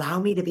 Allow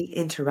me to be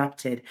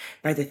interrupted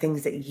by the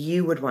things that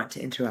you would want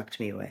to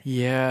interrupt me with.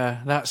 Yeah,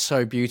 that's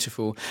so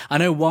beautiful. I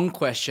know one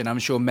question I'm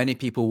sure many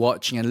people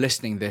watching and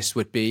listening this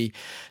would be,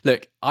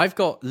 look, I've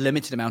got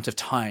limited amount of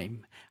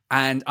time.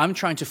 And I'm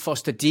trying to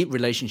foster deep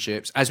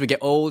relationships. As we get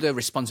older,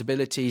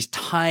 responsibilities,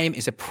 time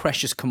is a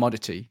precious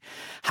commodity.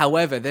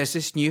 However, there's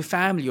this new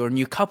family or a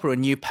new couple or a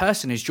new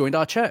person who's joined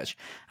our church,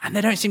 and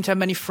they don't seem to have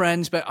many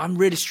friends, but I'm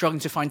really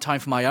struggling to find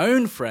time for my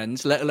own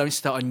friends, let alone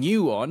start a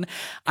new one.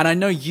 And I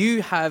know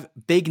you have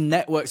big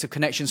networks of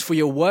connections for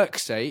your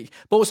work's sake,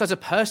 but also as a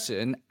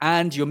person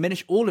and your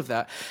ministry, all of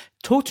that.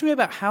 Talk to me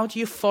about how do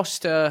you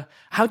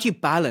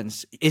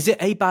balance? Is it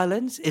a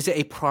balance? Is it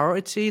a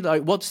priority?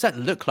 Like, what does that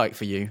look like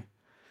for you?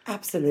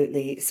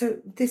 Absolutely. So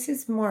this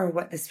is more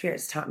what the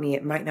Spirit's taught me.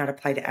 It might not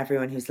apply to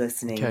everyone who's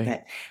listening, Okay.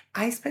 but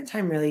I spent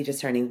time really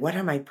discerning what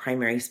are my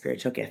primary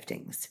spiritual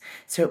giftings.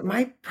 So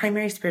my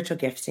primary spiritual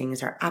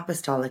giftings are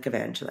apostolic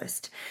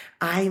evangelist.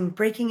 I'm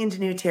breaking into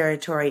new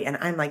territory and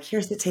I'm like,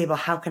 here's the table.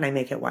 How can I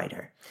make it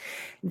wider?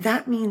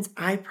 That means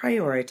I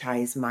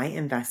prioritize my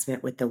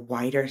investment with the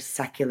wider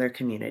secular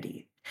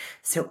community.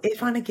 So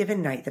if on a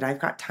given night that I've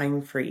got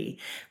time free,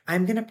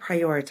 I'm going to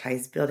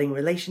prioritize building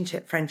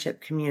relationship, friendship,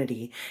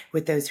 community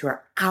with those who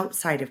are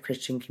outside of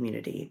Christian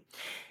community.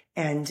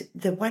 And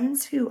the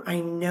ones who I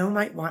know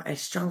might want a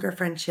stronger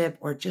friendship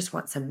or just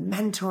want some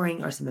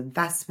mentoring or some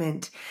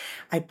investment,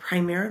 I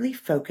primarily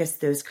focus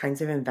those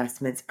kinds of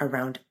investments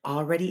around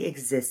already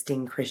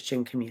existing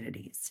Christian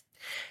communities.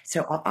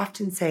 So I'll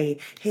often say,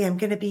 hey, I'm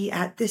going to be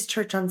at this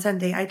church on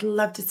Sunday. I'd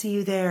love to see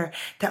you there.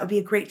 That would be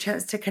a great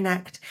chance to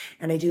connect.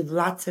 And I do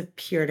lots of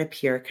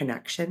peer-to-peer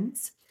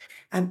connections.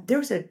 There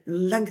was a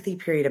lengthy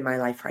period in my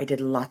life where I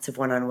did lots of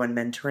one-on-one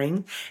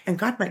mentoring, and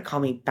God might call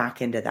me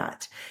back into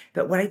that.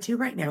 But what I do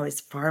right now is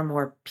far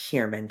more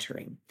peer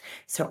mentoring.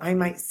 So I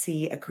might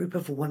see a group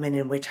of women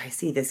in which I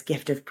see this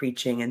gift of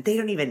preaching, and they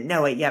don't even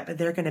know it yet, but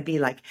they're going to be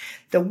like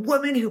the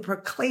woman who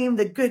proclaimed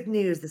the good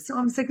news, the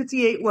Psalm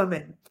 68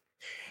 woman.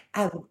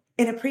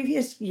 In a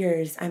previous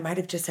years, I might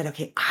have just said,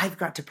 okay, I've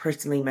got to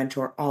personally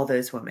mentor all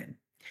those women.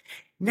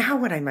 Now,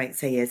 what I might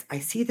say is, I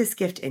see this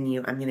gift in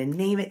you. I'm going to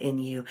name it in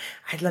you.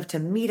 I'd love to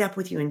meet up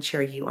with you and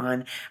cheer you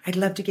on. I'd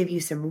love to give you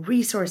some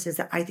resources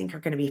that I think are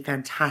going to be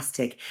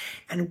fantastic.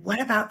 And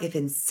what about if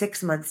in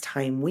 6 months'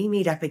 time we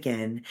meet up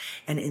again?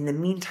 And in the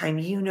meantime,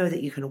 you know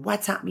that you can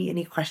WhatsApp me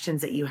any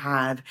questions that you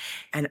have.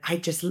 And I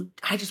just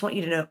want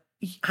you to know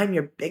I'm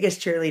your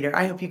biggest cheerleader.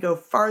 I hope you go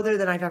farther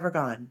than I've ever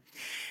gone.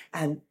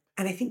 And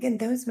I think in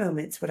those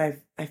moments, what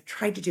I've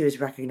tried to do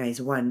is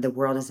recognize, one, the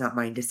world is not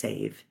mine to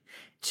save.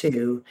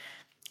 Two,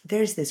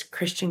 there's this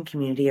Christian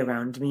community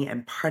around me,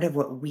 and part of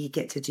what we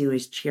get to do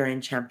is cheer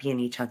and champion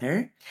each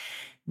other.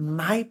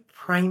 My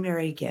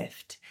primary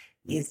gift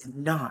is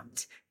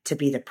not to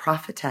be the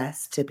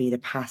prophetess, to be the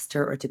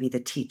pastor, or to be the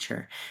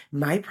teacher.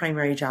 My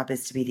primary job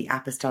is to be the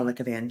apostolic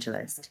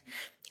evangelist.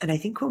 And I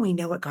think when we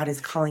know what God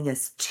is calling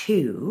us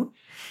to,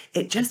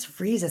 it just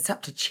frees us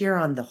up to cheer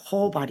on the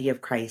whole body of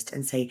Christ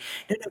and say,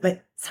 no,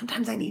 but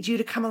sometimes I need you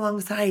to come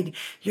alongside.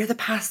 You're the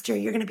pastor.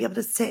 You're going to be able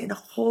to sit and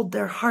hold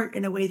their heart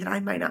in a way that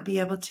I might not be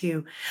able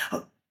to.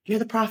 Oh, you're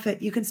the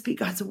prophet. You can speak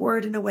God's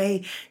word in a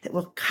way that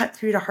will cut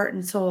through to heart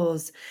and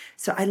souls.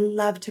 So I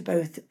love to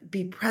both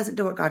be present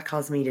to what God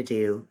calls me to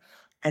do,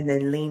 and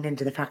then lean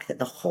into the fact that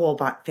the whole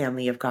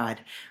family of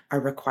God are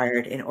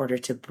required in order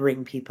to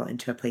bring people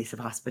into a place of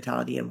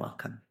hospitality and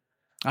welcome.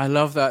 I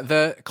love that.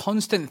 The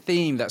constant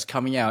theme that's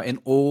coming out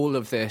in all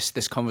of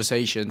this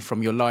conversation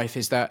from your life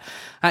is that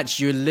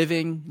actually you're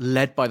living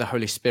led by the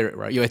Holy Spirit,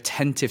 right? You're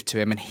attentive to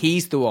him, and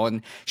he's the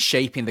one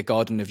shaping the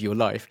garden of your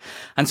life.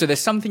 And so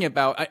there's something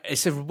about,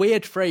 it's a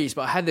weird phrase,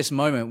 but I had this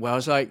moment where I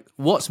was like,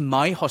 what's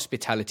my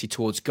hospitality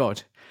towards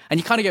God? And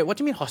you kind of go, what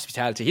do you mean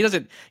hospitality? Is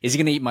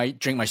he going to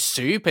drink my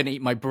soup and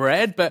eat my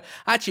bread? But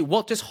actually,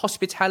 what does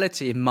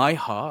hospitality in my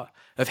heart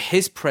of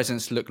his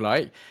presence look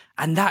like?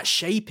 And that's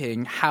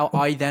shaping how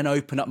I then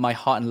open up my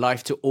heart and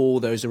life to all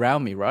those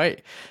around me,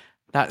 right?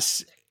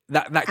 That's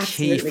that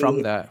key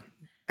from that.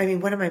 I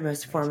mean, one of my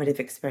most formative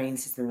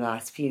experiences in the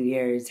last few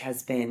years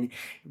has been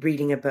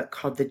reading a book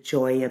called The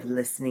Joy of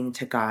Listening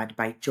to God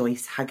by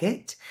Joyce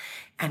Huggett,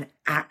 and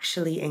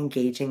actually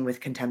engaging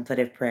with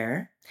contemplative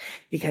prayer.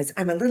 Because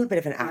I'm a little bit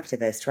of an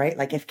activist, right?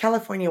 Like if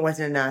California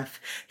wasn't enough,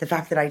 the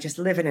fact that I just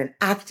live in an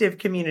active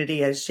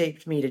community has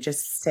shaped me to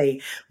just say,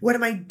 what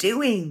am I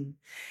doing?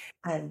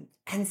 And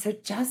so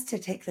just to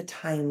take the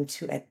time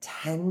to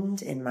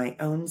attend in my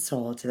own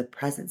soul to the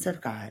presence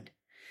of God,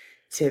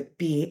 to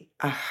be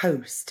a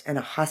host and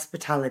a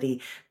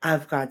hospitality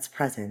of God's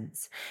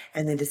presence.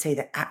 And then to say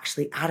that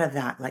actually out of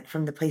that, like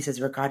from the places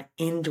where God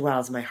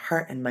indwells my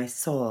heart and my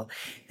soul,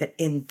 that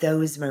in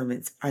those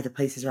moments are the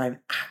places where I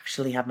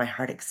actually have my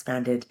heart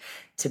expanded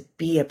to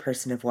be a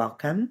person of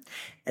welcome.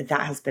 And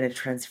that has been a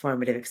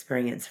transformative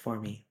experience for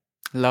me.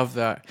 Love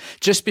that.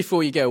 Just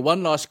before you go,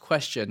 one last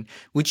question.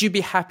 Would you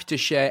be happy to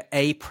share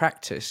a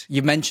practice?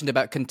 You mentioned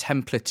about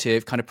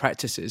contemplative kind of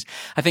practices.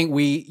 I think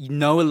we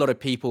know a lot of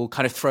people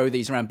kind of throw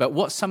these around, but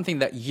what's something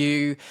that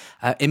you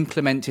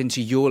implement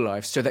into your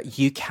life so that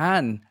you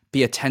can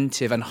be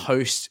attentive and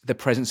host the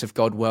presence of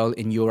God well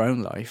in your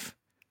own life?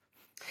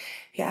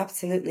 Yeah,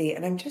 absolutely.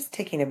 And I'm just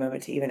taking a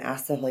moment to even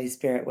ask the Holy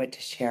Spirit what to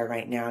share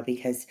right now,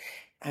 because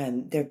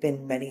there have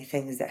been many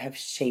things that have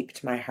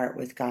shaped my heart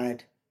with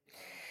God.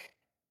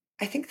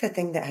 I think the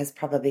thing that has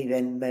probably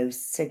been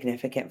most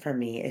significant for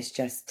me is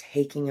just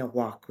taking a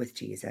walk with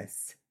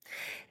Jesus.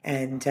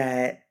 And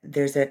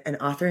there's an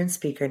author and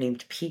speaker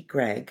named Pete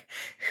Greig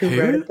who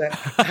wrote a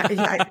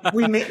book.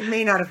 We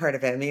may not have heard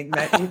of him,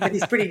 but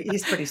he's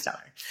pretty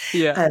stellar.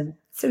 Yeah.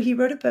 So he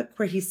wrote a book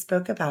where he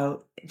spoke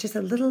about just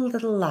a little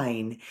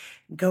line,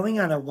 going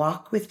on a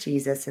walk with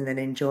Jesus and then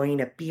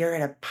enjoying a beer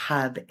at a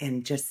pub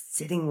and just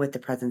sitting with the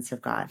presence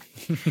of God.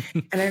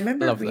 And I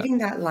remember reading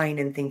that line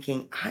and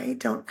thinking, I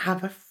don't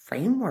have a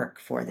framework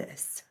for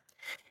this.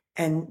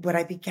 And what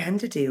I began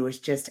to do was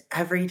just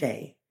every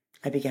day,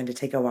 I began to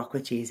take a walk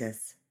with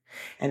Jesus.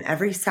 And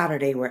every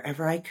Saturday,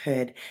 wherever I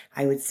could,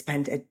 I would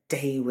spend a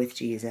day with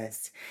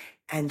Jesus.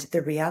 And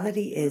the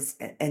reality is,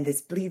 and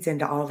this bleeds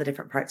into all the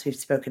different parts we've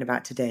spoken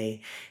about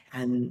today,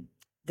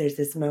 there's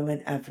this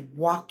moment of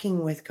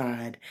walking with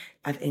God,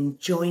 of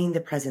enjoying the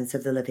presence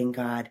of the living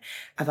God,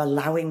 of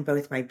allowing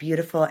both my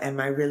beautiful and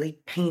my really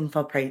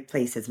painful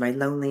places, my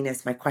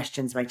loneliness, my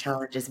questions, my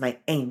challenges, my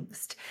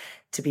angst,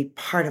 to be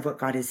part of what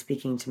God is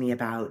speaking to me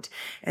about.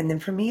 And then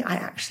for me, I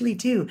actually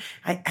do.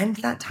 I end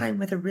that time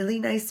with a really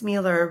nice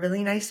meal or a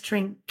really nice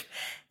drink.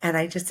 And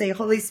I just say,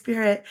 Holy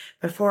Spirit,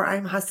 before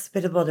I'm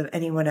hospitable to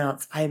anyone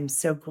else, I am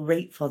so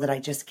grateful that I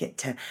just get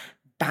to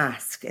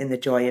bask in the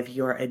joy of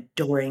your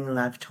adoring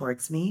love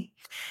towards me.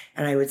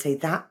 And I would say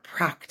that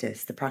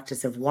practice, the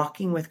practice of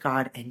walking with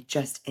God and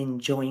just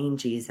enjoying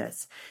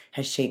Jesus,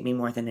 has shaped me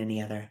more than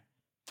any other.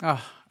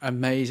 Oh,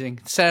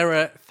 amazing.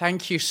 Sarah,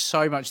 thank you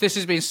so much. This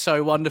has been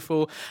so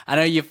wonderful. I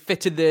know you've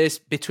fitted this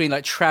between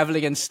like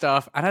traveling and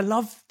stuff. And I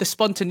love the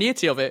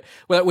spontaneity of it.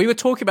 Well, we were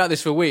talking about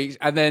this for weeks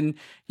and then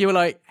you were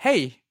like,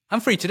 hey, I'm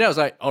free today. I was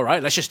like, all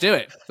right, let's just do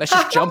it. Let's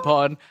just jump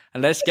on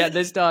and let's get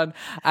this done.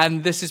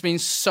 And this has been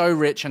so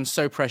rich and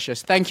so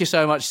precious. Thank you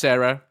so much,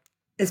 Sarah.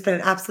 It's been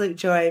an absolute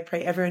joy. I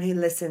pray everyone who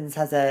listens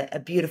has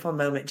a beautiful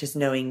moment just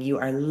knowing you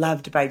are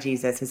loved by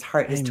Jesus. His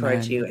heart is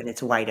towards you and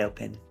it's wide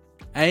open.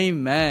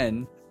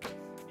 Amen.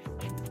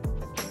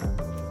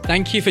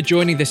 Thank you for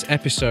joining this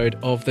episode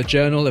of the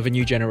Journal of a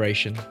New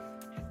Generation.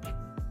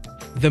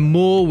 The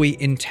more we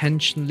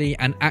intentionally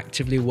and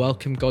actively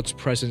welcome God's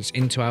presence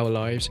into our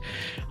lives,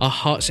 our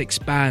hearts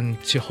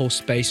expand to hold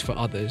space for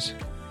others.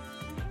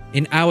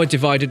 In our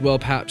divided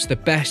world, perhaps the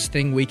best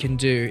thing we can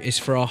do is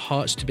for our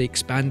hearts to be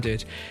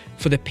expanded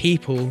for the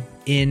people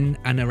in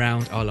and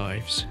around our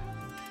lives.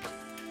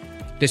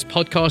 This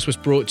podcast was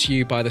brought to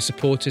you by the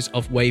supporters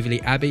of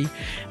Waverley Abbey,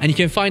 and you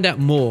can find out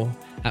more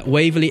at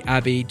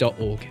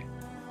waverleyabbey.org.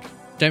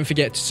 Don't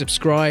forget to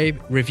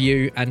subscribe,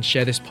 review, and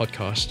share this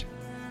podcast.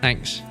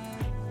 Thanks.